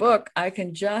another book. I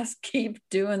can just keep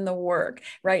doing the work.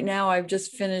 Right now, I've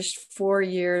just finished 4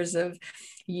 years of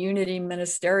Unity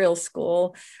Ministerial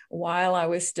School while I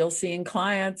was still seeing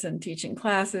clients and teaching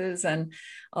classes, and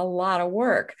a lot of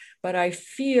work. But I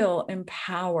feel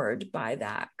empowered by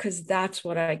that because that's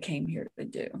what I came here to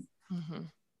do. Mm-hmm.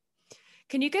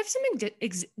 Can you give some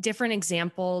different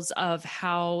examples of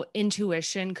how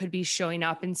intuition could be showing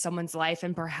up in someone's life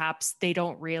and perhaps they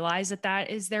don't realize that that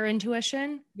is their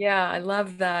intuition? Yeah, I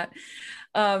love that.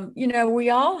 We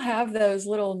all have those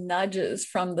little nudges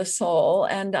from the soul.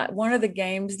 And one of the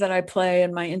games that I play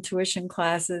in my intuition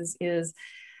classes is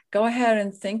go ahead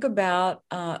and think about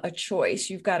a choice.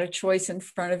 You've got a choice in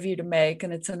front of you to make,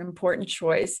 and it's an important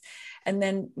choice. And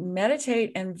then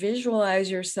meditate and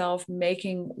visualize yourself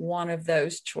making one of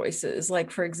those choices. Like,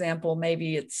 for example,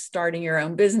 maybe it's starting your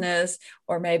own business,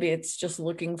 or maybe it's just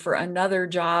looking for another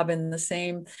job in the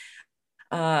same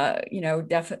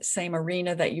same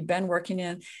arena that you've been working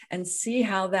in, and see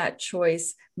how that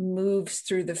choice moves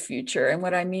through the future. And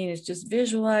what I mean is just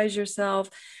visualize yourself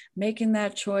making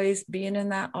that choice, being in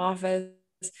that office,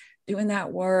 doing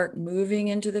that work, moving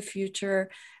into the future.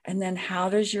 And then how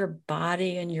does your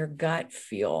body and your gut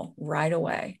feel right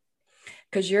away?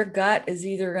 Because your gut is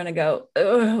either going to go,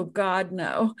 oh God,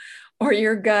 no, or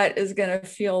your gut is going to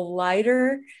feel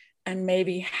lighter and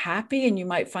maybe happy, and you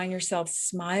might find yourself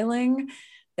smiling.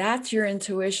 That's your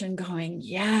intuition going,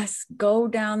 yes, go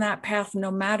down that path.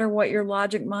 No matter what your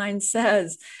logic mind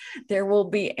says, there will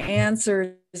be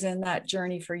answers in that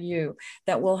journey for you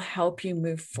that will help you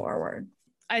move forward.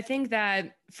 I think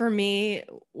that for me,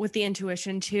 with the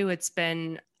intuition too, it's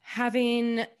been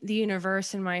having the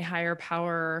universe and my higher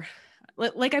power,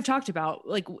 like I've talked about,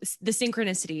 like the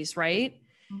synchronicities, right?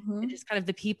 Mm-hmm. Just kind of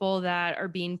the people that are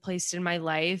being placed in my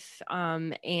life,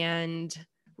 and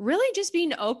really just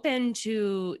being open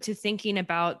to thinking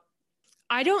about,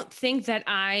 I don't think that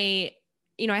I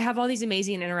have all these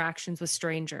amazing interactions with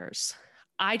strangers.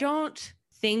 I don't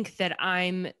think that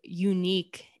I'm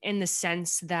unique in the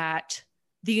sense that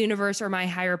the universe or my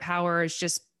higher power is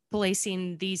just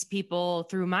placing these people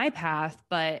through my path,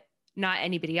 but not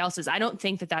anybody else's. I don't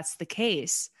think that that's the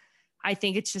case. I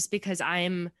think it's just because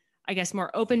I'm, I guess, more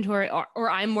open to it,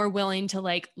 or I'm more willing to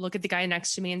like look at the guy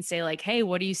next to me and say like, hey,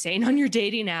 what are you saying on your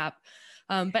dating app?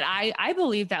 But I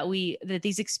believe that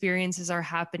these experiences are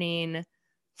happening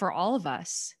for all of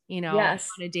us, Yes,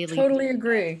 on a daily totally basis.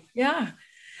 agree. Yeah.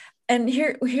 And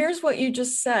here's what you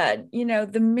just said.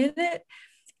 The minute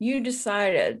you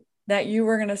decided that you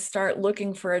were going to start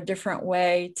looking for a different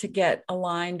way to get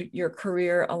aligned, your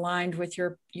career aligned with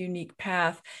your unique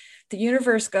path, the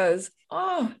universe goes,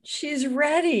 oh, she's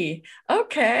ready.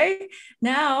 Okay,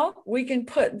 now we can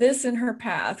put this in her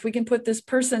path. We can put this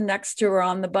person next to her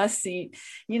on the bus seat.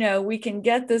 We can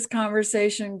get this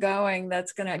conversation going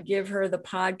that's going to give her the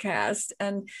podcast.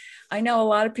 And I know a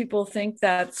lot of people think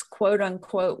that's quote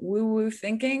unquote woo-woo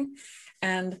thinking.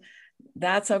 And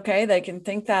that's okay. They can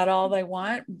think that all they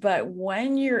want. But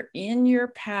when you're in your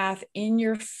path, in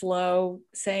your flow,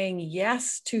 saying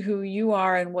yes to who you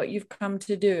are and what you've come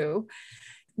to do,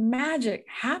 magic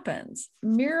happens.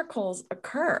 Miracles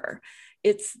occur.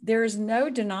 There's no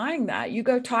denying that. You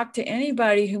go talk to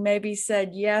anybody who maybe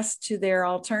said yes to their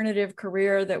alternative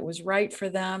career that was right for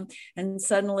them, and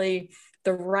suddenly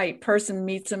the right person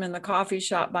meets them in the coffee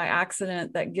shop by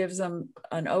accident that gives them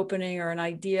an opening or an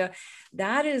idea.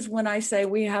 That is when I say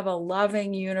we have a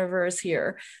loving universe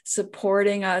here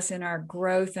supporting us in our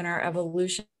growth and our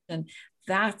evolution.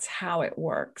 That's how it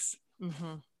works.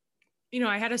 Mm-hmm.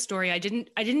 I had a story. I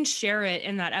didn't share it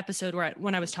in that episode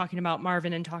when I was talking about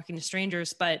Marvin and talking to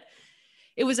strangers, but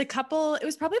it was probably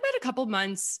about a couple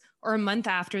months or a month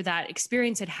after that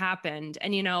experience had happened.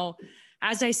 And,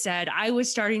 as I said, I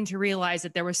was starting to realize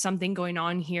that there was something going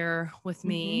on here with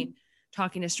me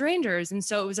talking to strangers. And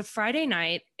so it was a Friday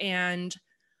night, and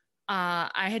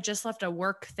I had just left a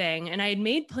work thing, and I had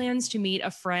made plans to meet a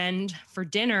friend for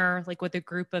dinner, like with a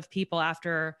group of people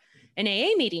after an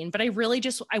AA meeting. But I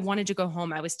wanted to go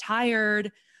home. I was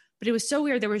tired, but it was so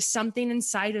weird. There was something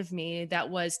inside of me that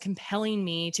was compelling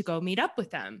me to go meet up with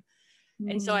them.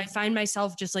 And so I find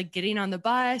myself just like getting on the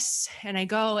bus and I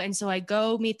go. And so I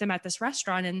go meet them at this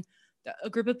restaurant, and a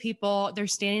group of people, they're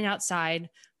standing outside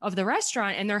of the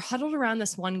restaurant and they're huddled around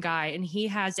this one guy, and he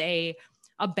has a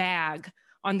bag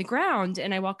on the ground.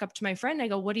 And I walk up to my friend and I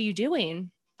go, "What are you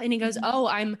doing?" And he goes, "Oh,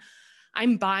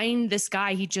 I'm buying this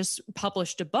guy. He just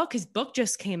published a book. His book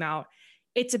just came out.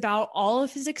 It's about all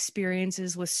of his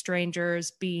experiences with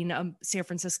strangers being a San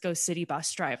Francisco city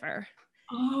bus driver."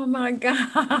 Oh my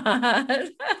God.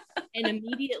 And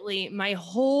immediately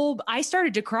I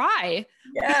started to cry.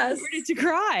 Yes. I started to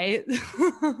cry.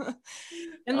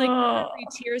 And like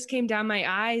tears came down my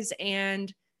eyes,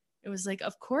 and it was like,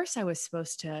 of course I was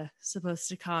supposed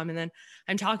to come. And then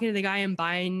I'm talking to the guy and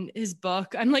buying his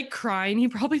book. I'm like crying. He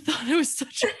probably thought I was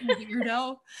such a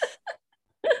weirdo.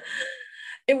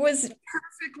 It was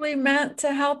perfectly meant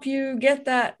to help you get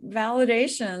that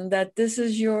validation that this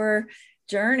is your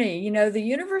journey. You know, the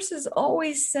universe is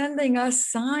always sending us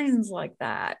signs like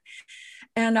that.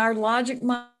 And our logic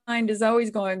mind is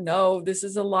always going, no, this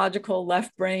is a logical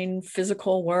left brain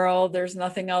physical world. There's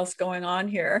nothing else going on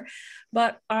here.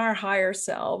 But our higher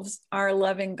selves, our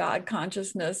loving God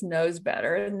consciousness knows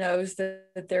better, knows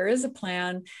that there is a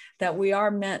plan that we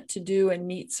are meant to do and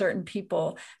meet certain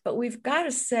people. But we've got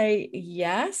to say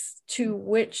yes to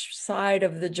which side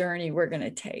of the journey we're going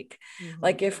to take. Mm-hmm.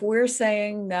 Like if we're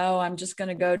saying, no, I'm just going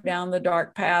to go down the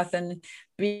dark path and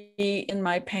be in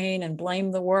my pain and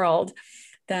blame the world,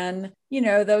 then, you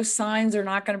know, those signs are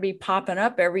not going to be popping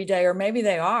up every day, or maybe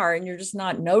they are, and you're just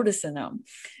not noticing them,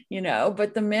 you know.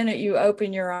 But the minute you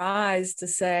open your eyes to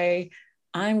say,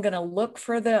 I'm going to look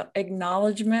for the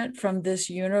acknowledgement from this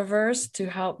universe to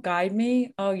help guide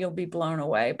me, oh, you'll be blown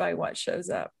away by what shows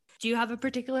up. Do you have a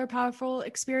particular powerful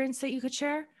experience that you could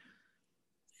share?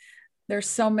 There's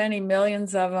so many,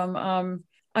 millions of them.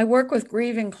 I work with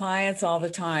grieving clients all the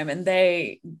time, and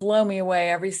they blow me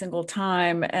away every single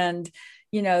time. And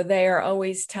you know, they are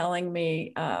always telling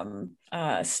me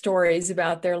stories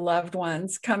about their loved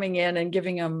ones coming in and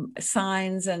giving them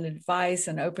signs and advice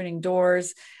and opening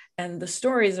doors. And the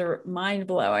stories are mind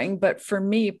blowing. But for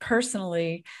me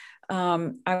personally,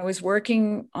 I was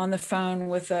working on the phone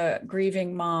with a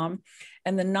grieving mom.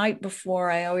 And the night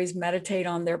before, I always meditate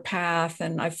on their path.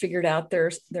 And I figured out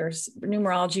there's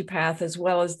numerology path as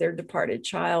well as their departed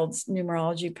child's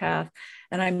numerology path.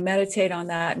 And I meditate on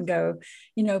that and go,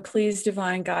 you know, please,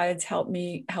 divine guides, help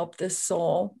me help this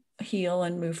soul heal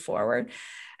and move forward.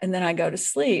 And then I go to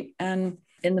sleep. And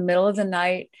in the middle of the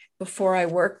night, before I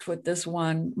worked with this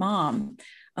one mom,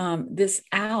 this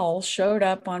owl showed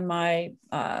up on my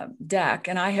deck.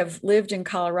 And I have lived in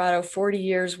Colorado 40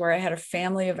 years, where I had a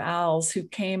family of owls who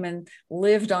came and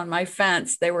lived on my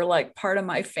fence. They were like part of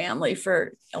my family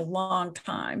for a long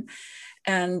time.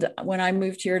 And when I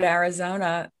moved here to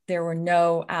Arizona, there were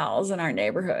no owls in our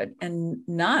neighborhood, and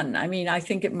none. I mean, I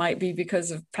think it might be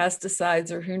because of pesticides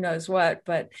or who knows what,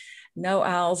 but no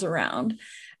owls around.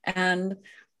 And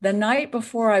the night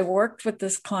before I worked with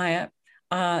this client,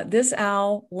 this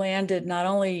owl landed not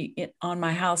only on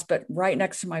my house, but right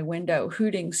next to my window,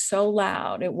 hooting so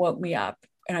loud, it woke me up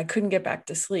and I couldn't get back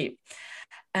to sleep.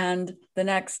 And the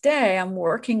next day I'm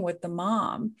working with the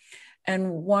mom,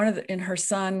 and and her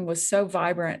son was so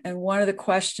vibrant. And one of the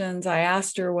questions I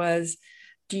asked her was,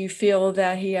 do you feel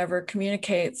that he ever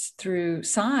communicates through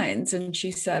signs? And she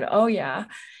said, oh yeah,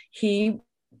 he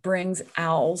brings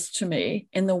owls to me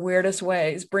in the weirdest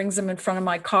ways, brings them in front of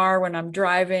my car when I'm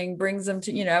driving, brings them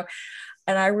to, you know.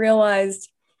 And I realized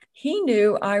he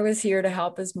knew I was here to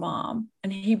help his mom,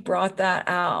 and he brought that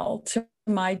owl to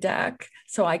my deck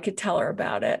so I could tell her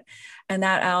about it. And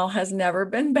that owl has never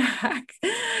been back.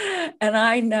 And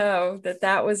I know that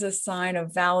that was a sign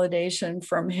of validation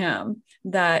from him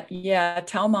that, yeah,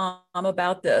 tell mom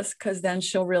about this, because then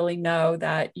she'll really know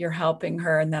that you're helping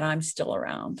her and that I'm still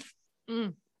around.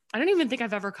 I don't even think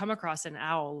I've ever come across an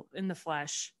owl in the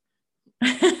flesh.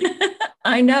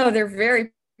 I know, they're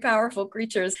very powerful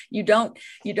creatures. You don't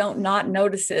not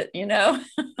notice it, you know?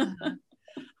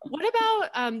 What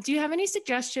about, do you have any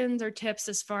suggestions or tips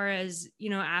as far as, you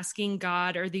know, asking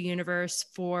God or the universe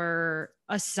for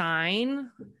a sign?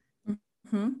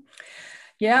 Mm-hmm.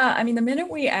 Yeah. I mean, the minute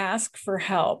we ask for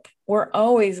help, we're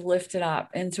always lifted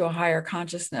up into a higher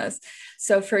consciousness.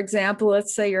 So for example,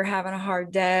 let's say you're having a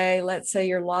hard day. Let's say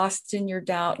you're lost in your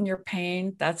doubt and your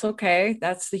pain. That's okay.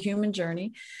 That's the human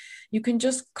journey. You can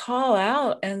just call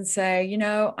out and say, you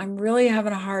know, I'm really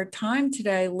having a hard time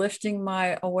today, lifting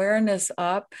my awareness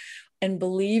up and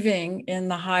believing in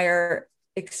the higher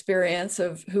experience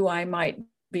of who I might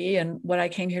be and what I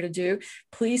came here to do.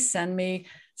 Please send me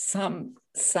some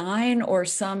sign or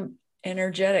some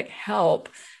energetic help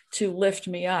to lift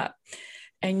me up.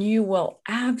 and you will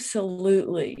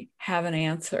absolutely have an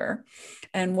answer.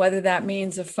 And whether that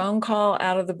means a phone call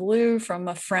out of the blue from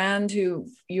a friend who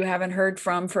you haven't heard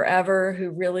from forever,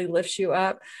 who really lifts you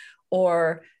up,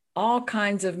 or all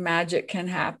kinds of magic can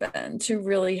happen to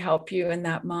really help you in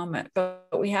that moment. But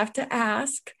we have to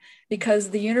ask, because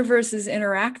the universe is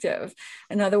interactive.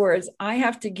 In other words, I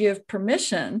have to give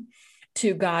permission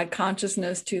to God,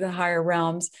 consciousness, to the higher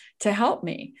realms to help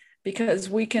me, because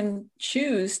we can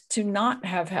choose to not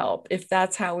have help if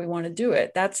that's how we want to do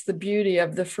it. That's the beauty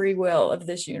of the free will of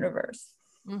this universe.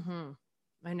 Mm-hmm.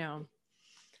 I know.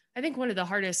 I think one of the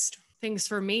hardest things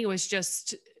for me was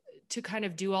just to kind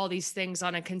of do all these things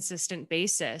on a consistent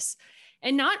basis.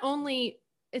 And not only,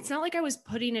 it's not like I was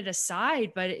putting it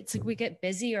aside, but it's like we get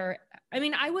busier. I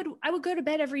mean, I would go to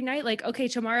bed every night, like, okay,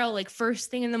 tomorrow, like first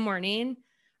thing in the morning,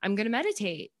 I'm going to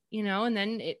meditate, and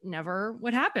then it never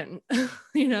would happen,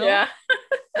 Yeah.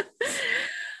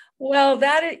 Well,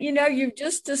 you've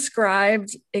just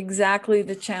described exactly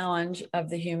the challenge of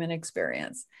the human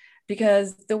experience.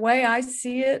 Because the way I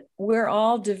see it, we're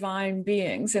all divine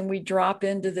beings and we drop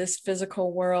into this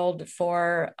physical world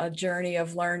for a journey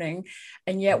of learning.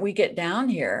 And yet we get down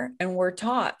here and we're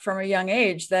taught from a young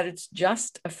age that it's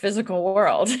just a physical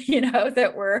world,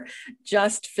 that we're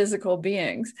just physical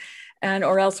beings.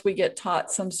 Or else we get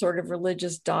taught some sort of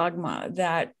religious dogma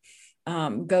that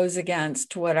goes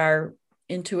against what our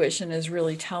intuition is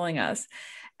really telling us.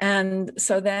 And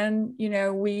so then,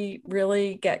 we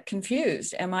really get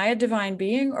confused. Am I a divine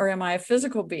being or am I a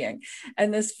physical being?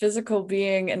 And this physical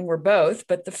being, and we're both,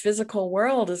 but the physical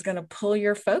world is going to pull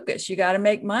your focus. You got to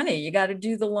make money. You got to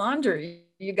do the laundry.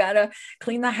 You got to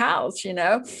clean the house,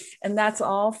 and that's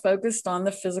all focused on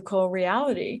the physical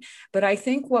reality. But I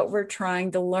think what we're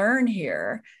trying to learn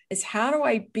here is, how do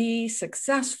I be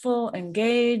successful,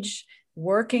 engaged,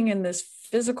 working in this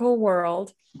physical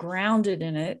world, grounded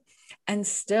in it, and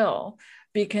still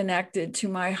be connected to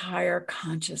my higher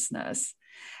consciousness.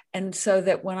 And so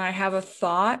that when I have a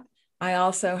thought, I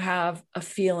also have a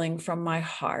feeling from my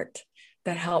heart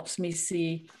that helps me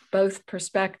see both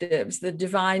perspectives, the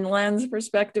divine lens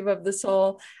perspective of the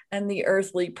soul and the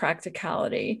earthly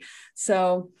practicality.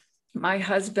 So my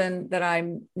husband, that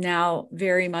I'm now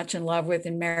very much in love with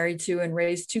and married to and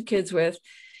raised 2 kids with,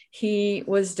 he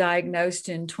was diagnosed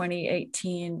in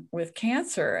 2018 with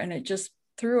cancer, and it just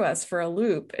threw us for a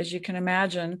loop, as you can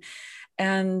imagine.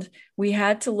 And we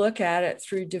had to look at it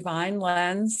through divine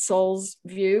lens, soul's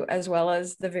view, as well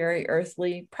as the very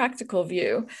earthly practical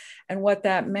view. And what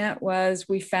that meant was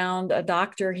we found a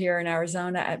doctor here in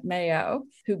Arizona at Mayo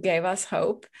who gave us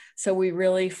hope. So we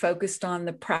really focused on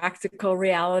the practical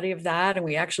reality of that. And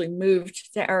we actually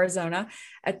moved to Arizona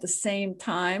at the same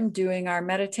time, doing our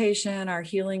meditation, our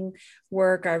healing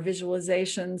work, our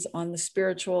visualizations on the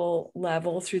spiritual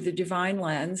level through the divine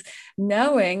lens,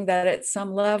 knowing that at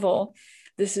some level,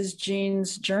 this is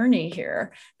Gene's journey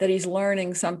here, that he's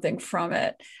learning something from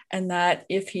it. And that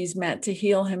if he's meant to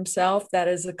heal himself, that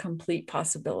is a complete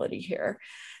possibility here.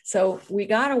 So we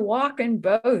got to walk in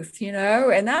both,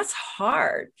 and that's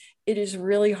hard. It is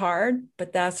really hard,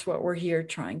 but that's what we're here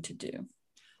trying to do.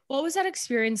 What was that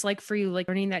experience like for you, like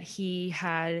learning that he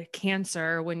had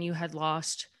cancer when you had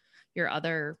lost your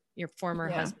former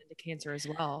husband to cancer as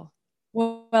well?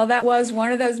 Well, that was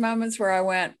one of those moments where I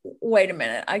went, wait a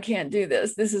minute, I can't do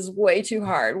this. This is way too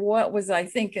hard. What was I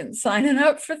thinking signing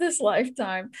up for this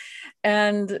lifetime?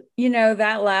 And,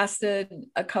 that lasted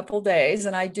a couple days.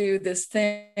 And I do this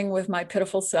thing with my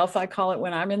pitiful self, I call it,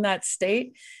 when I'm in that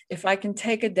state. If I can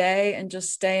take a day and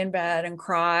just stay in bed and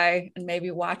cry and maybe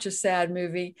watch a sad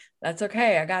movie, that's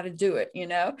okay. I got to do it,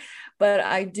 but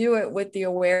I do it with the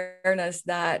awareness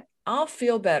that I'll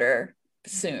feel better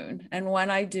soon. And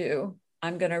when I do,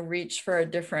 I'm going to reach for a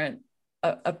different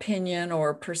opinion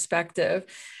or perspective.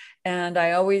 And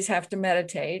I always have to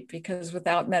meditate, because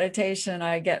without meditation,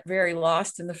 I get very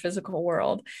lost in the physical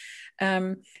world.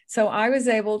 So I was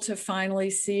able to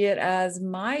finally see it as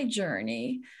my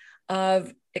journey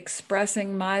of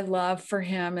expressing my love for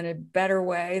him in a better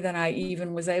way than I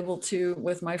even was able to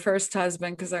with my first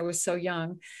husband, because I was so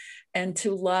young. And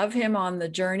to love him on the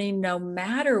journey, no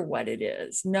matter what it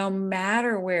is, no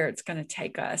matter where it's going to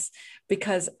take us,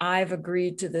 because I've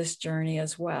agreed to this journey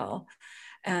as well.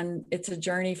 And it's a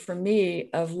journey for me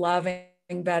of loving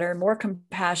better, more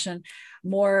compassion,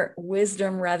 more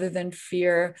wisdom rather than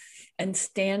fear, and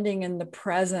standing in the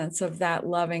presence of that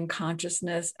loving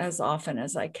consciousness as often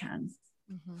as I can.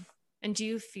 Mm-hmm. And do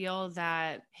you feel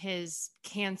that his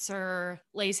cancer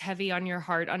lays heavy on your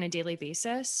heart on a daily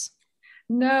basis?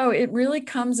 No, it really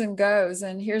comes and goes.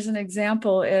 And here's an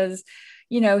example is,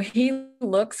 he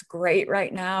looks great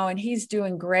right now and he's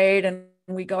doing great. And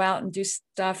we go out and do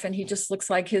stuff, and he just looks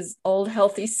like his old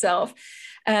healthy self.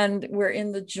 And we're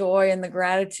in the joy and the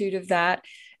gratitude of that.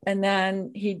 And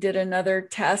then he did another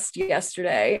test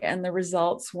yesterday, and the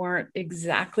results weren't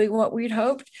exactly what we'd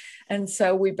hoped. And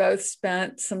so we both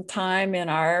spent some time in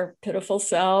our pitiful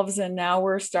selves. And now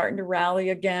we're starting to rally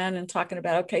again and talking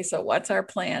about, okay, so what's our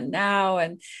plan now?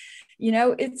 And,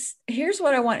 here's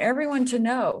what I want everyone to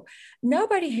know.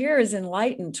 Nobody here is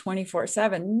enlightened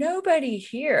 24/7. Nobody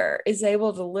here is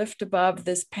able to lift above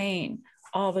this pain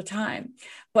all the time.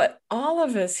 But all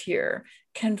of us here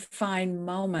can find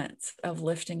moments of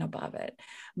lifting above it,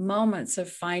 moments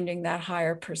of finding that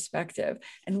higher perspective.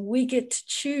 And we get to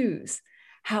choose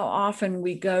how often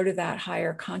we go to that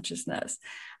higher consciousness.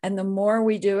 And the more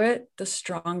we do it, the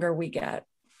stronger we get.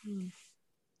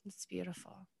 It's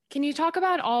beautiful. Can you talk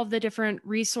about all of the different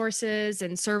resources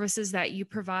and services that you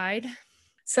provide?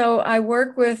 So I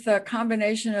work with a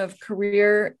combination of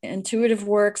career intuitive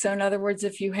work. So in other words,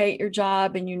 if you hate your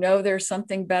job and you know there's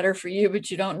something better for you, but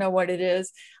you don't know what it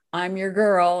is, I'm your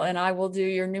girl, and I will do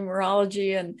your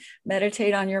numerology and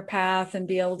meditate on your path and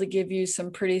be able to give you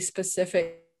some pretty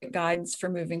specific guidance for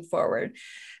moving forward.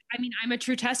 I mean, I'm a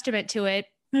true testament to it.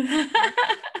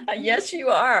 Yes, you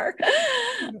are.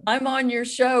 I'm on your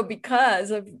show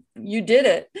because of you did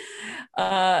it.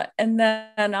 And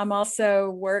then I'm also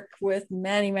work with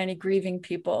many, many grieving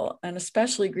people, and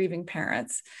especially grieving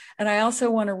parents. And I also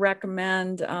want to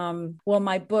recommend,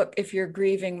 my book, if you're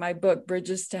grieving, my book,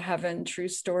 Bridges to Heaven, True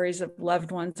Stories of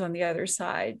Loved Ones on the Other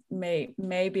Side, may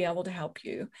be able to help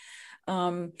you.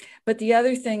 But the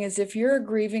other thing is, if you're a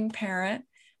grieving parent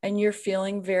and you're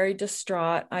feeling very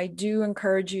distraught, I do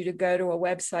encourage you to go to a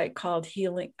website called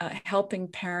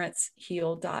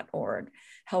helpingparentsheal.org,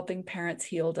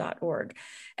 helpingparentsheal.org.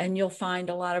 And you'll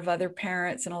find a lot of other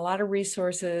parents and a lot of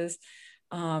resources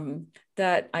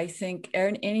that I think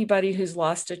anybody who's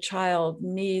lost a child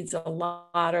needs a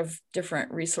lot of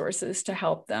different resources to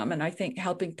help them. And I think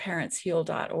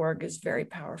helpingparentsheal.org is very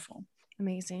powerful.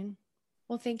 Amazing.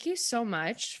 Well, thank you so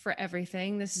much for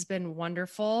everything. This has been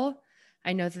wonderful.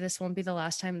 I know that this won't be the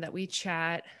last time that we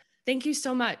chat. Thank you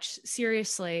so much.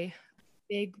 Seriously,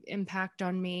 big impact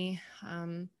on me.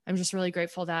 I'm just really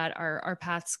grateful that our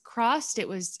paths crossed. It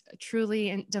was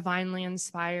truly divinely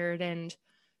inspired, and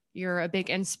you're a big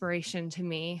inspiration to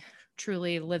me,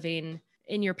 truly living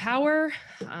in your power,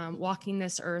 walking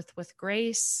this earth with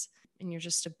grace. And you're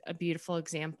just a beautiful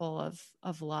example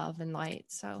of love and light.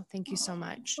 So thank you so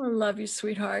much. I love you,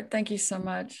 sweetheart. Thank you so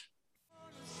much.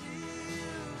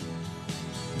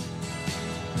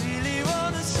 Really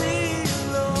wanna see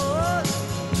you, Lord.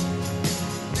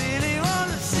 Really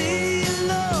wanna see you,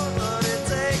 Lord. But it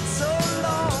takes so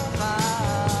long, my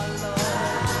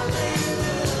Lord.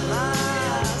 Hallelujah.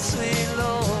 My sweet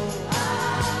Lord.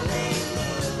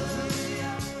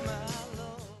 Hallelujah, my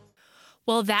Lord.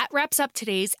 Well, that wraps up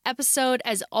today's episode.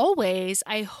 As always,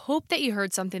 I hope that you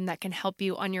heard something that can help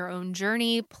you on your own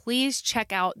journey. Please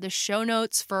check out the show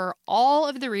notes for all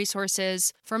of the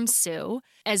resources from Sue,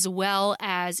 as well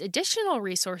as additional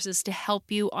resources to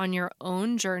help you on your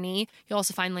own journey. You'll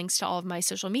also find links to all of my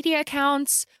social media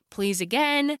accounts. Please,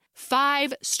 again,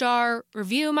 5-star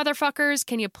review, motherfuckers.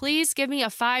 Can you please give me a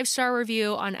 5-star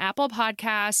review on Apple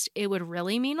Podcast? It would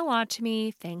really mean a lot to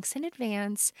me. Thanks in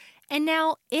advance. And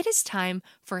now it is time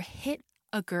for Hit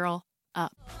a Girl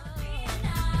Up.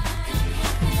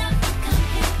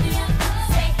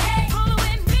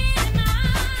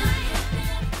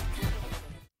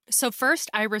 So first,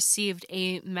 I received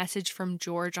a message from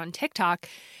George on TikTok,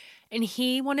 and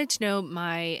he wanted to know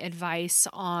my advice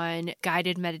on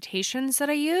guided meditations that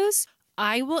I use.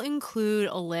 I will include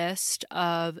a list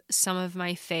of some of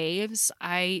my faves.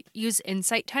 I use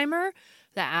Insight Timer,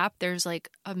 the app. There's like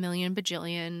a million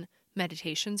bajillion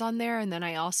meditations on there. And then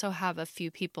I also have a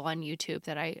few people on YouTube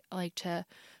that I like to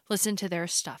listen to their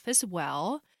stuff as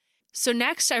well. So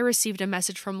next I received a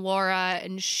message from Laura,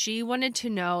 and she wanted to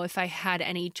know if I had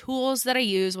any tools that I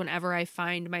use whenever I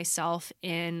find myself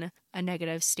in a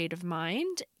negative state of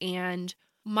mind. And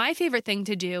my favorite thing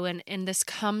to do, and this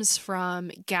comes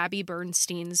from Gabby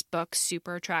Bernstein's book,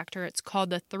 Super Attractor. It's called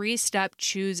the 3-step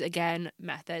choose again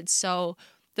method. So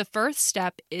the first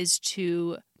step is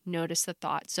to notice the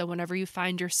thought. So whenever you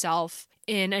find yourself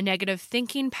in a negative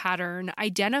thinking pattern,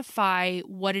 identify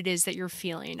what it is that you're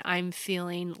feeling. I'm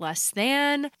feeling less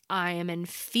than, I am in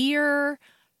fear.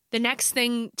 The next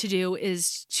thing to do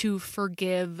is to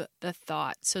forgive the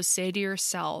thought. So say to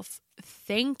yourself,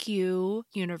 thank you,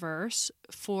 universe,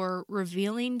 for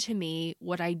revealing to me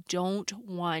what I don't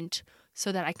want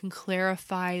so that I can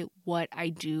clarify what I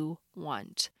do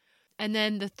want. And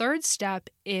then the third step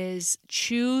is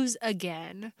choose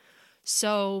again.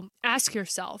 So ask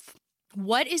yourself,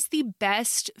 what is the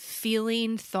best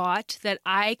feeling thought that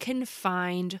I can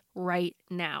find right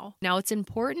now? Now, it's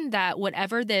important that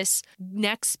whatever this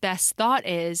next best thought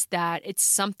is, that it's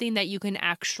something that you can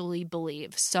actually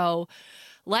believe. So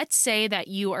let's say that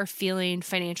you are feeling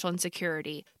financial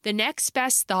insecurity. The next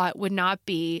best thought would not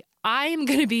be, I'm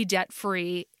going to be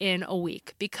debt-free in a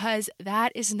week, because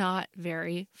that is not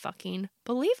very fucking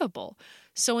believable.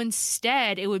 So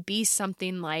instead, it would be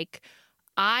something like,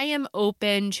 I am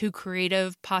open to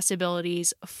creative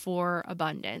possibilities for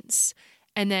abundance.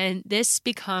 And then this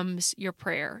becomes your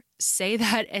prayer. Say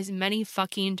that as many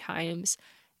fucking times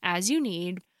as you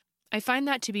need. I find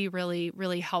that to be really,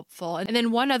 really helpful. And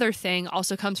then one other thing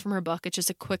also comes from her book. It's just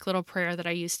a quick little prayer that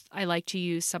I like to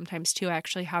use sometimes too. I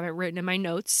actually have it written in my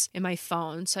notes in my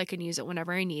phone so I can use it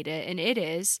whenever I need it. And it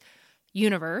is,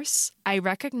 Universe, I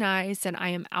recognize that I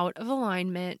am out of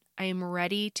alignment. I am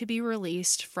ready to be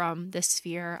released from this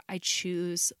fear. I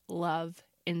choose love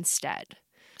instead.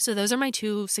 So those are my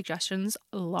 2 suggestions,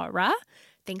 Laura.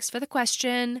 Thanks for the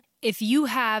question. If you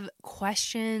have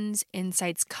questions,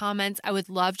 insights, comments, I would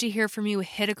love to hear from you.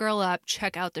 Hit a girl up.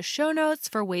 Check out the show notes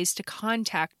for ways to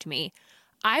contact me.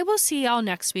 I will see y'all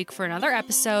next week for another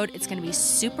episode. It's going to be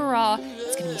super raw.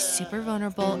 It's going to be super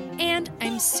vulnerable. And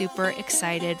I'm super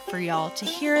excited for y'all to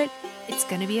hear it. It's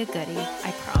going to be a goodie.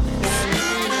 I promise.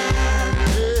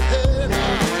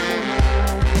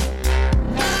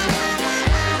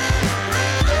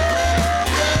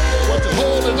 What you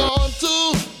holding on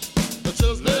to?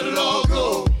 Just let it all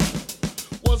go.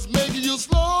 What's making you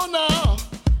slow now?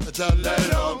 Just let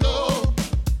it all go.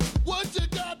 What you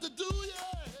got to do,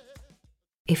 yeah.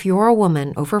 If you're a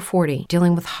woman over 40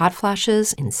 dealing with hot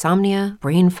flashes, insomnia,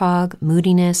 brain fog,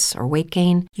 moodiness, or weight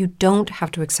gain, you don't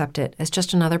have to accept it as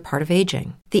just another part of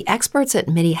aging. The experts at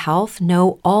MIDI Health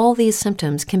know all these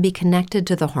symptoms can be connected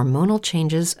to the hormonal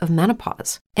changes of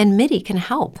menopause. And MIDI can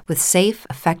help with safe,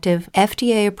 effective,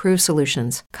 FDA-approved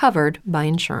solutions covered by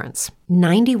insurance.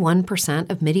 91%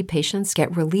 of MIDI patients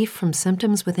get relief from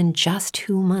symptoms within just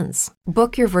 2 months.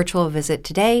 Book your virtual visit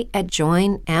today at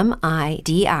joinmidi.com.